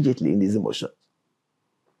immediately in his emotions.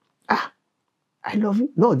 I love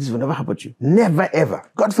you. No, this will never happen to you. Never, ever.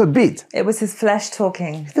 God forbid. It was his flesh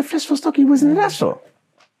talking. The flesh was talking. It was natural.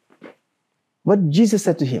 What Jesus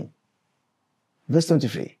said to him, verse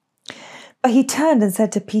 23. But he turned and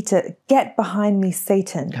said to Peter, Get behind me,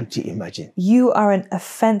 Satan. Can't you imagine? You are an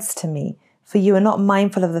offense to me, for you are not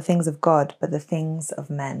mindful of the things of God, but the things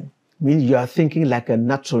of men. Means you are thinking like a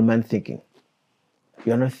natural man thinking.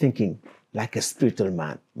 You are not thinking like a spiritual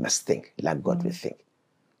man must think, like God will think.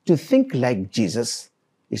 To think like Jesus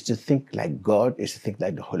is to think like God, is to think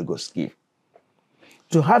like the Holy Ghost gives.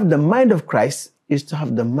 To have the mind of Christ is to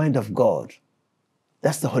have the mind of God.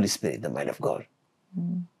 That's the Holy Spirit, the mind of God.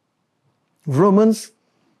 Romans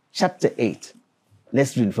chapter 8.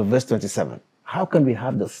 Let's read from verse 27. How can we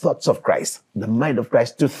have the thoughts of Christ, the mind of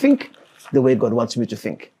Christ, to think the way God wants me to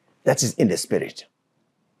think? That is in the Spirit.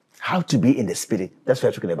 How to be in the Spirit. That's what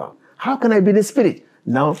we're talking about. How can I be in the Spirit?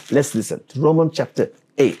 Now, let's listen to Romans chapter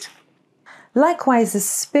 8. Likewise, the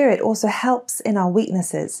Spirit also helps in our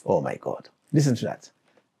weaknesses. Oh my God. Listen to that.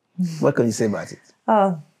 What can you say about it?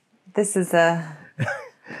 Oh, this is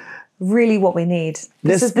really what we need.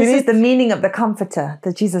 This is Spirit- the meaning of the Comforter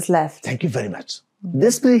that Jesus left. Thank you very much.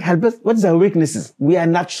 The Spirit helps us. What is our weaknesses? We are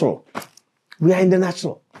natural. We are in the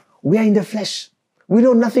natural. We are in the flesh. We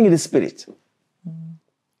know nothing in the Spirit.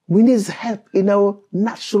 We need help in our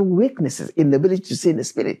natural weaknesses, in the ability to see in the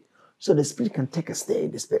Spirit, so the Spirit can take us there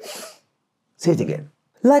in the Spirit. Say it again.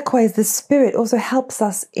 Likewise, the Spirit also helps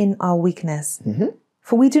us in our weakness.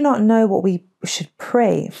 For we do not know what we should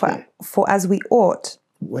pray for as we ought.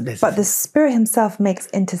 What does But it the Spirit himself makes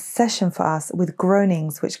intercession for us with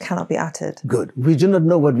groanings which cannot be uttered. Good. We do not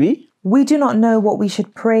know what we... We do not know what we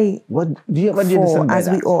should pray What do you for understand by as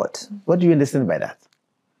that? we ought. What do you understand by that?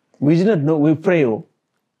 We do not know. We pray.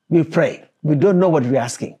 We pray. We don't know what we're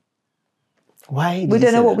asking. Why? We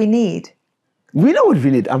don't know what we need. We know what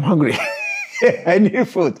we need. I'm hungry. I need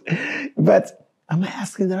food. But am I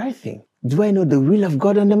asking the right thing? Do I know the will of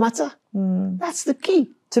God on the matter? That's the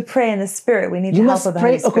key. To pray in the Spirit, we need You the help must of the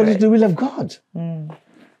pray Holy according to Spirit. the will of God.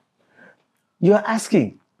 You are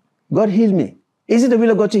asking, God heal me. Is it the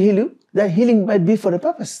will of God to heal you? That healing might be for a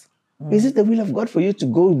purpose. Is it the will of God for you to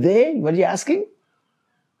go there? What are you asking?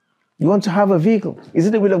 You want to have a vehicle. Is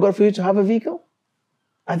it the will of God for you to have a vehicle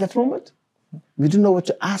at that moment? We don't know what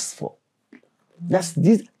to ask for. That's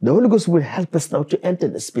this. The Holy Ghost will help us now to enter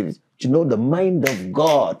the Spirit, to know the mind of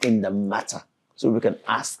God in the matter, so we can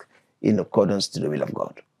ask in accordance to the will of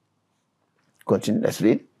God. Continue. Let's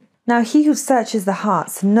read. Now he who searches the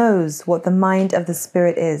hearts knows what the mind of the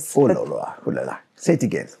Spirit is. Oh, la. Say it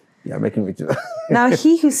again. You are making me to... Now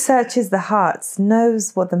he who searches the hearts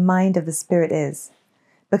knows what the mind of the Spirit is,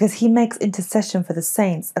 because he makes intercession for the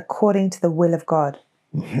saints according to the will of God.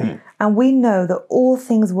 And we know that all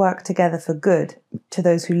things work together for good to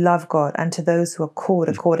those who love God and to those who are called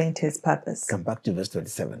according to his purpose. Come back to verse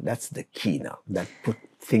 27. That's the key now. That put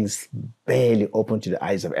things barely open to the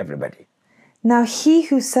eyes of everybody. Now he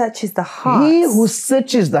who searches the heart, He who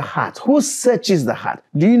searches the heart. Who searches the heart?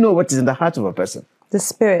 Do you know what is in the heart of a person? the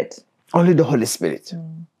Spirit, Only the Holy Spirit.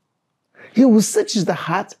 He who searches the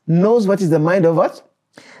heart knows what is the mind of what?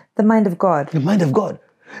 the mind of God. The mind of God.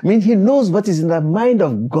 I mean, he knows what is in the mind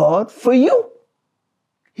of God for you.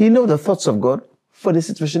 He knows the thoughts of God for the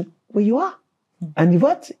situation where you are. And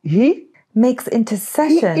what? He Makes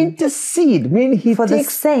intercession intercede. Meaning he for the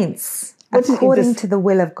takes... saints What is according to the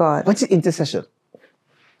will of God. What is intercession?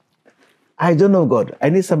 I don't know God. I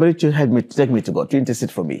need somebody to help me, to take me to God, to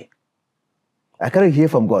intercede for me. I cannot hear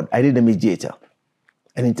from God. I need a mediator,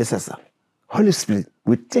 an intercessor. Holy Spirit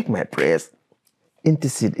will take my prayers,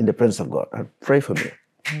 intercede in the presence of God, and pray for me.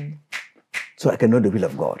 So I can know the will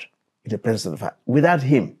of God in the presence of the Father. Without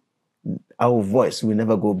him, our voice will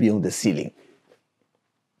never go beyond the ceiling.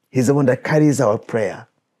 He's the one that carries our prayer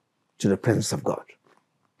to the presence of God.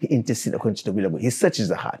 He intercedes according to the will of God. He searches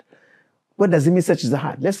the heart. What does it mean, searches the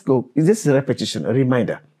heart? Let's go. This is a repetition, a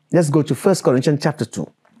reminder. Let's go to 1 Corinthians chapter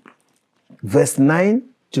 2, verse 9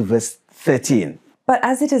 to verse 13. But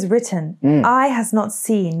as it is written, eye has not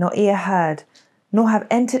seen, nor ear heard, nor have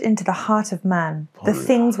entered into the heart of man the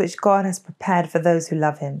things which God has prepared for those who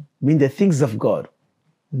love him. I mean, the things of God,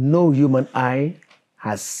 no human eye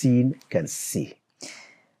has seen, can see.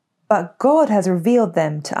 But God has revealed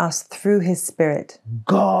them to us through his Spirit.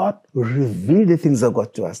 God revealed the things of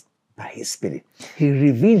God to us by his Spirit. He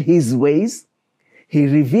revealed his ways. He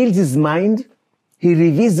revealed his mind. He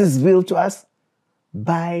reveals his will to us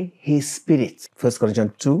by his Spirit. 1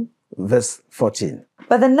 Corinthians 2, verse 14.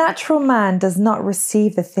 But the natural man does not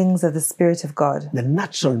receive the things of the Spirit of God. The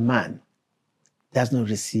natural man does not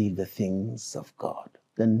receive the things of God.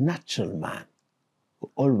 The natural man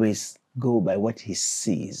will always go by what he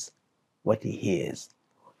sees, what he hears,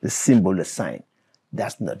 the symbol, the sign,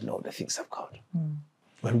 does not know the things of God.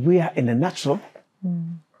 When we are in the natural,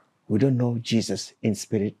 we don't know Jesus in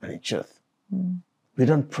spirit and in truth. We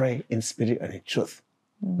don't pray in spirit and in truth.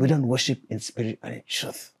 We don't worship in spirit and in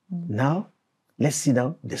truth. Now, let's see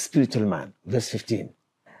now the spiritual man, verse 15.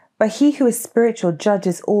 But he who is spiritual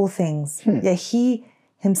judges all things, yet he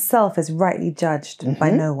himself is rightly judged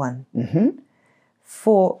by no one.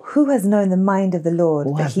 For who has known the mind of the Lord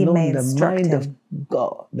that he may instruct him? Of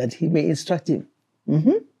God, that he may instruct him.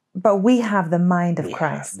 But we have the mind of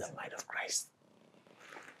Christ. The mind of Christ.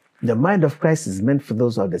 The mind of Christ is meant for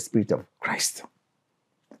those who have the Spirit of Christ.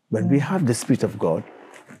 When we have the Spirit of God,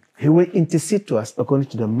 he will intercede to us according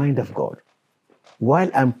to the mind of God.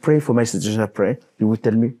 While I'm praying for my situational prayer, he will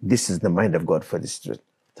tell me, this is the mind of God for this situation.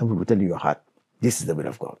 Someone will tell you your heart, this is the will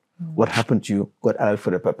of God. What happened to you, God allowed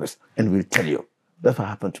for a purpose, and we'll tell you. That's what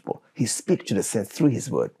happened to Paul. He speaks to the saints through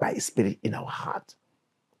his word, by his Spirit in our heart.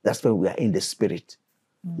 That's why we are in the Spirit,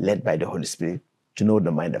 led by the Holy Spirit, to know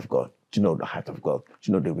the mind of God, to know the heart of God,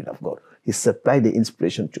 to know the will of God. He supplied the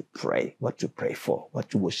inspiration to pray, what to pray for,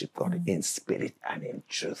 what to worship God in spirit and in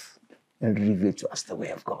truth, and reveal to us the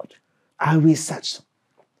way of God. Are we such?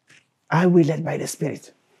 Are we led by the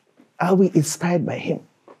Spirit? Are we inspired by him?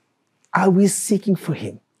 Are we seeking for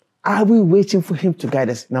him? Are we waiting for him to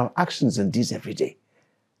guide us in our actions and deeds every day?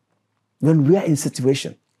 When we are in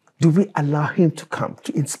situation, do we allow him to come,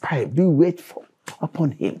 to inspire? Do we wait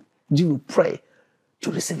upon him? Do we pray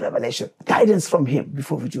to receive revelation, guidance from him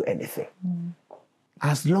before we do anything?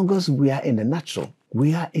 As long as we are in the natural,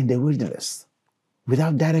 we are in the wilderness,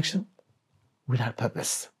 without direction, without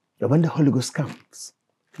purpose. But when the Holy Ghost comes,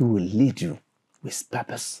 he will lead you with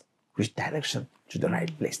purpose, with direction to the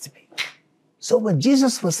right place to be. So when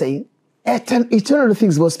Jesus was saying, eternal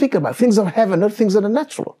things, we'll speak about things of heaven, not things of the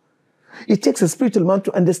natural. It takes a spiritual man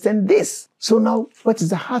to understand this. So now, what is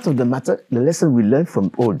the heart of the matter? The lesson we learn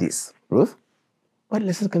from all this. Ruth, what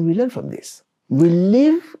lesson can we learn from this? We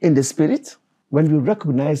live in the Spirit when we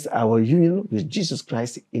recognize our union with Jesus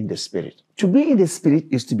Christ in the Spirit. To be in the Spirit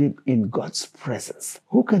is to be in God's presence.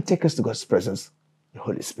 Who can take us to God's presence? The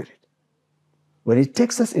Holy Spirit. When he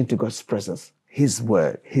takes us into God's presence, his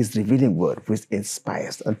word, his revealing word, which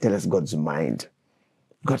inspires and tells us God's mind,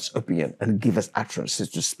 God's opinion, and give us utterances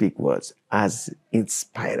to speak words as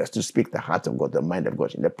inspire us to speak the heart of God, the mind of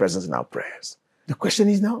God in the presence in our prayers. The question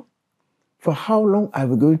is now, for how long are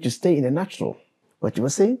we going to stay in the natural? What you were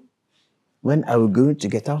saying? When are we going to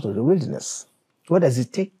get out of the wilderness? What does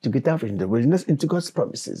it take to get out in the wilderness into God's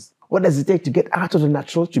promises? What does it take to get out of the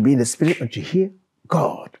natural, to be in the Spirit and to hear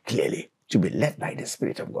God clearly, to be led by the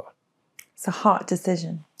Spirit of God? It's a heart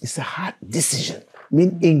decision. It's a heart decision. I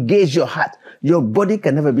mean, engage your heart. Your body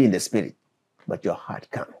can never be in the Spirit, but your heart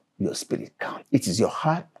can. Your spirit can. It is your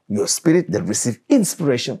heart, your spirit that receive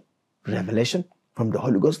inspiration, revelation from the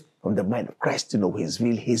Holy Ghost, from the mind of Christ to know his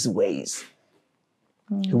will, his ways.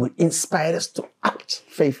 He will inspire us to act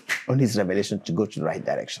faith on his revelation to go to the right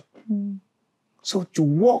direction. So to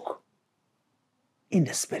walk in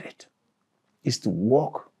the Spirit is to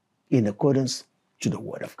walk in accordance to the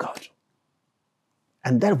Word of God.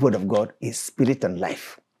 And that Word of God is spirit and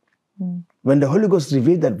life. When the Holy Ghost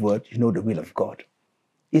revealed that word, you know the will of God.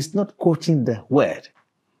 It's not quoting the word.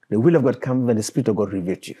 The will of God comes when the Spirit of God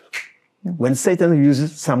revealed to you. When Satan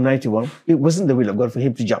uses Psalm 91, it wasn't the will of God for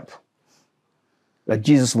him to jump. But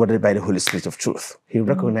Jesus was led by the Holy Spirit of truth. He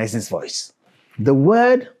recognized his voice. The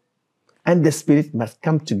word and the Spirit must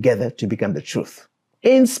come together to become the truth.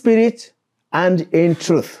 In spirit and in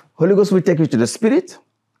truth. Holy Ghost will take you to the Spirit,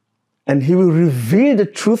 and he will reveal the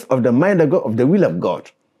truth of the mind of God, of the will of God.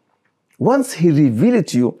 Once he reveals it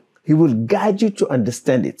to you, he will guide you to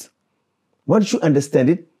understand it. Once you understand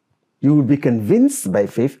it, you will be convinced by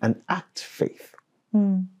faith and act faith.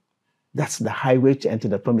 That's the highway to enter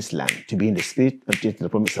the promised land, to be in the Spirit and to enter the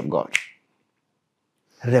promise of God.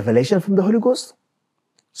 Revelation from the Holy Ghost,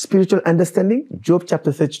 spiritual understanding, Job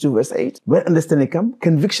chapter 32 verse 8. When understanding comes,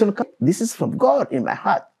 conviction comes. This is from God in my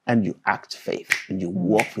heart. and you act faith, and you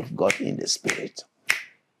walk with God in the Spirit.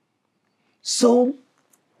 So,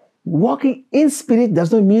 walking in spirit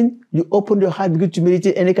does not mean you open your heart, begin to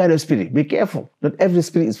meditate any kind of spirit. Be careful. Not every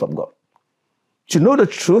spirit is from God. To know the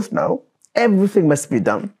truth now, everything must be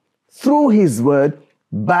done through His word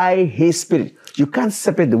by His Spirit. You can't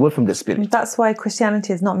separate the word from the Spirit. That's why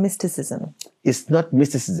Christianity is not mysticism. It's not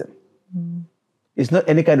mysticism. It's not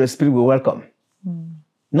any kind of spirit we welcome.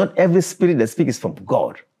 Not every spirit that speaks is from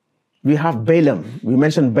God. We have Balaam. We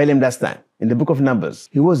mentioned Balaam last time in the book of Numbers.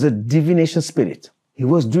 He was a divination spirit. He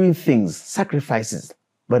was doing things, sacrifices,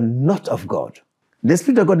 but not of God. The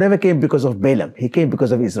Spirit of God never came because of Balaam. He came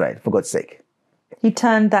because of Israel, for God's sake. He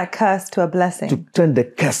turned that curse to a blessing. To turn the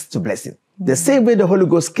curse to blessing. The same way the Holy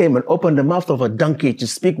Ghost came and opened the mouth of a donkey to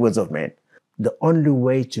speak words of men. The only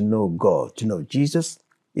way to know God, to know Jesus,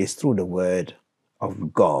 is through the word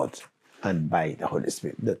of God and by the Holy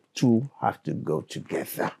Spirit. The two have to go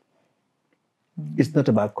together. It's not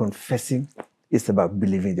about confessing. It's about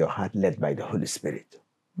believing your heart led by the Holy Spirit.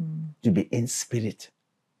 To be in spirit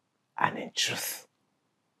and in truth.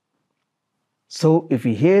 So if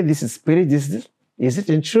we hear this is spirit, is it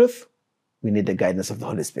in truth? We need the guidance of the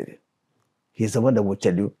Holy Spirit. He's the one that will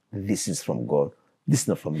tell you this is from God. This is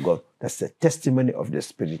not from God. That's the testimony of the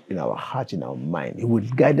Spirit in our heart, in our mind. He will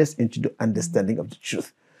guide us into the understanding of the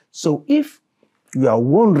truth. So if you are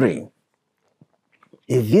wondering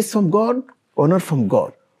if this is from God or not from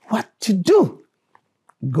God, what to do?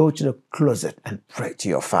 Go to the closet and pray to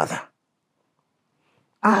your Father.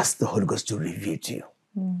 Ask the Holy Ghost to reveal to you.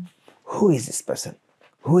 Who is this person?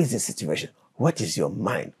 Who is this situation? What is your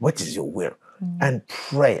mind? What is your will? And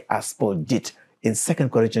pray as Paul did in 2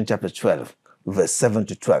 Corinthians chapter 12, verse 7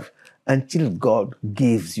 to 12, until God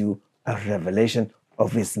gives you a revelation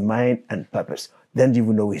of His mind and purpose. Then you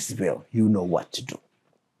will know His will. You know what to do.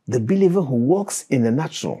 The believer who walks in the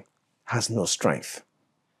natural has no strength.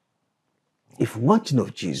 If we want to know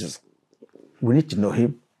Jesus, we need to know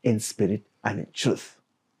Him in spirit and in truth.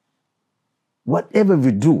 Whatever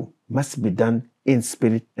we do must be done in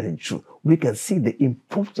spirit and in truth. We can see the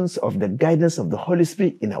importance of the guidance of the Holy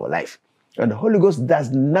Spirit in our life. And the Holy Ghost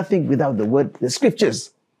does nothing without the word, the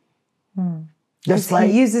scriptures. That's why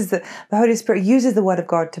the Holy Spirit uses the word of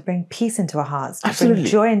God to bring peace into our hearts, to bring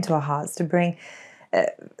joy into our hearts, to bring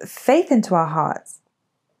faith into our hearts.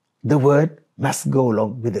 The word must go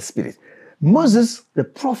along with the Spirit. Moses, the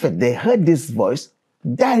prophet, they heard this voice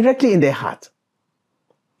directly in their heart.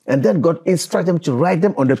 And then God instructed them to write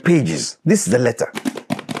them on the pages. This is the letter.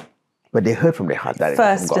 But they heard from their heart directly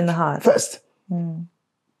First from God. in the heart. First.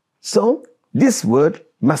 So this word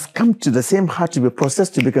must come to the same heart to be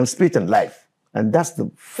processed to become spirit and life. And that's the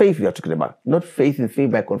faith we are talking about. Not faith in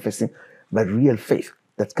faith by confessing, but real faith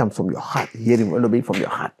that comes from your heart, hearing and obeying from your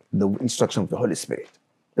heart, the instruction of the Holy Spirit.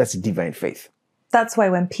 That's divine faith. That's why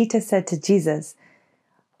when Peter said to Jesus,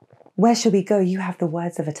 "Where shall we go? You have the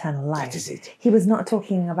words of eternal life." That is it. He was not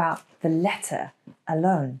talking about the letter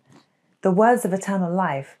alone. The words of eternal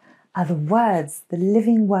life are the words, the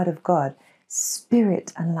living word of God,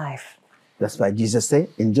 spirit and life. That's why Jesus said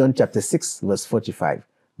in John chapter 6, verse 45,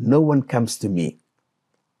 no one comes to me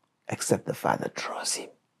except the Father draws him.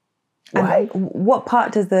 Why? And what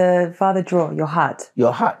part does the Father draw? Your heart.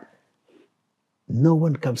 Your heart. No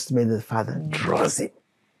one comes to me that the Father draws him.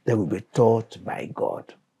 They will be taught by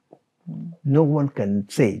God. No one can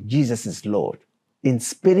say Jesus is Lord in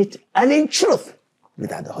spirit and in truth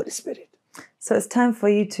without the Holy Spirit. So it's time for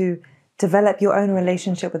you to develop your own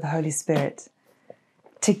relationship with the Holy Spirit,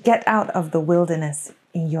 to get out of the wilderness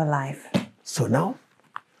in your life. So now,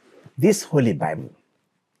 this Holy Bible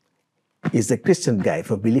is a Christian guide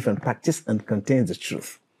for belief and practice and contains the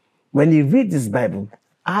truth. When you read this Bible,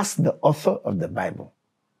 ask the author of the Bible,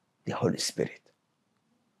 the Holy Spirit,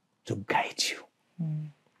 to guide you.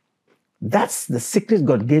 That's the secret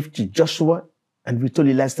God gave to Joshua, and we told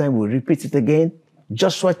you last time, we'll repeat it again.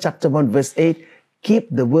 Joshua chapter 1 verse 8, keep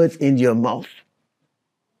the words in your mouth.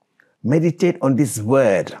 Meditate on this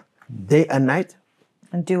word day and night.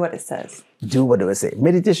 And do what it says. Do what it says.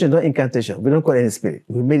 Meditation, not incantation. We don't call it any spirit.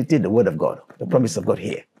 We meditate the word of God, the promise of God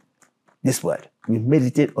here. This word. We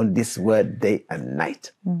meditate on this word day and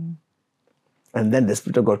night. And then the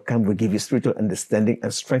Spirit of God will give you spiritual understanding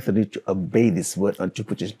and strengthen you to obey this word and to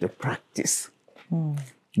put it into practice.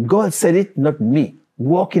 God said it, not me.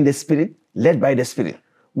 Walk in the Spirit, led by the Spirit.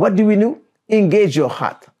 What do we do? Engage your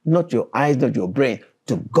heart, not your eyes, not your brain,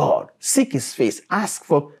 to God. Seek His face. Ask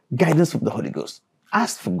for guidance from the Holy Ghost.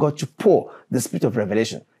 Ask for God to pour the Spirit of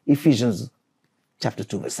revelation. Ephesians chapter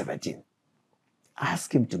 2 verse 17.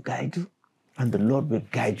 Ask Him to guide you, and the Lord will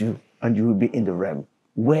guide you, and you will be in the realm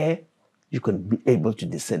where you can be able to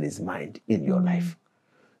discern his mind in your life.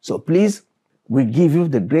 So please, we give you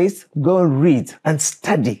the grace. Go and read and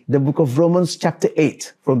study the book of Romans chapter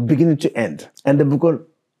 8 from beginning to end. And the book of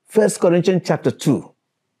 1 Corinthians chapter 2,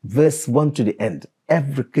 verse 1 to the end.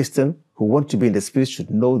 Every Christian who wants to be in the Spirit should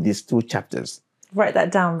know these 2 chapters. Write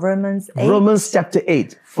that down. Romans 8. Romans chapter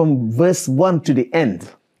 8 from verse 1 to the end.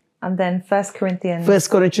 And then 1 Corinthians. 1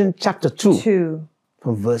 Corinthians chapter 2. 2.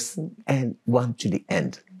 From verse 1 to the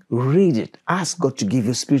end. Read it. Ask God to give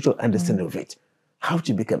you spiritual understanding of it. How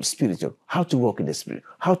to become spiritual, how to walk in the Spirit,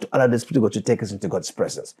 how to allow the Spirit of God to take us into God's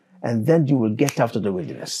presence. And then you will get out of the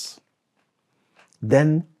wilderness.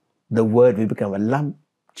 Then the word will become a lamp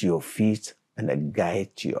to your feet and a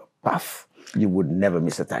guide to your path. You would never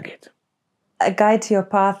miss a target. A guide to your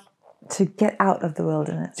path to get out of the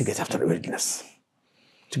wilderness. To get out of the wilderness.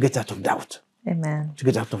 To get out of doubt. Amen. To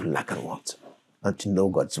get out of lack and want. And to know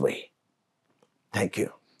God's way. Thank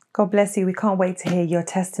you. God bless you. We can't wait to hear your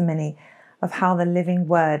testimony of how the living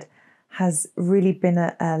word has really been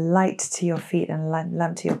a light to your feet and a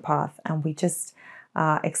lamp to your path. And we just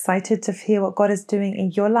are excited to hear what God is doing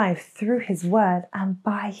in your life through his word and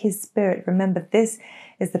by his Spirit. Remember, this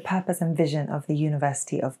is the purpose and vision of the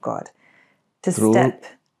University of God. To step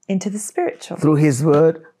into the spiritual. Through his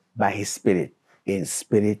word, by his Spirit, in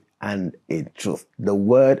spirit and in truth. The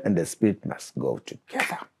word and the Spirit must go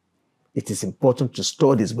together. It is important to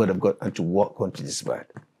store this word of God and to walk onto this word.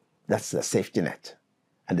 That's the safety net.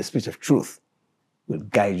 And the Spirit of truth will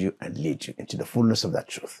guide you and lead you into the fullness of that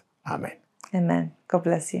truth. Amen. Amen. God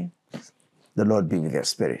bless you. The Lord be with your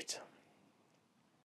spirit.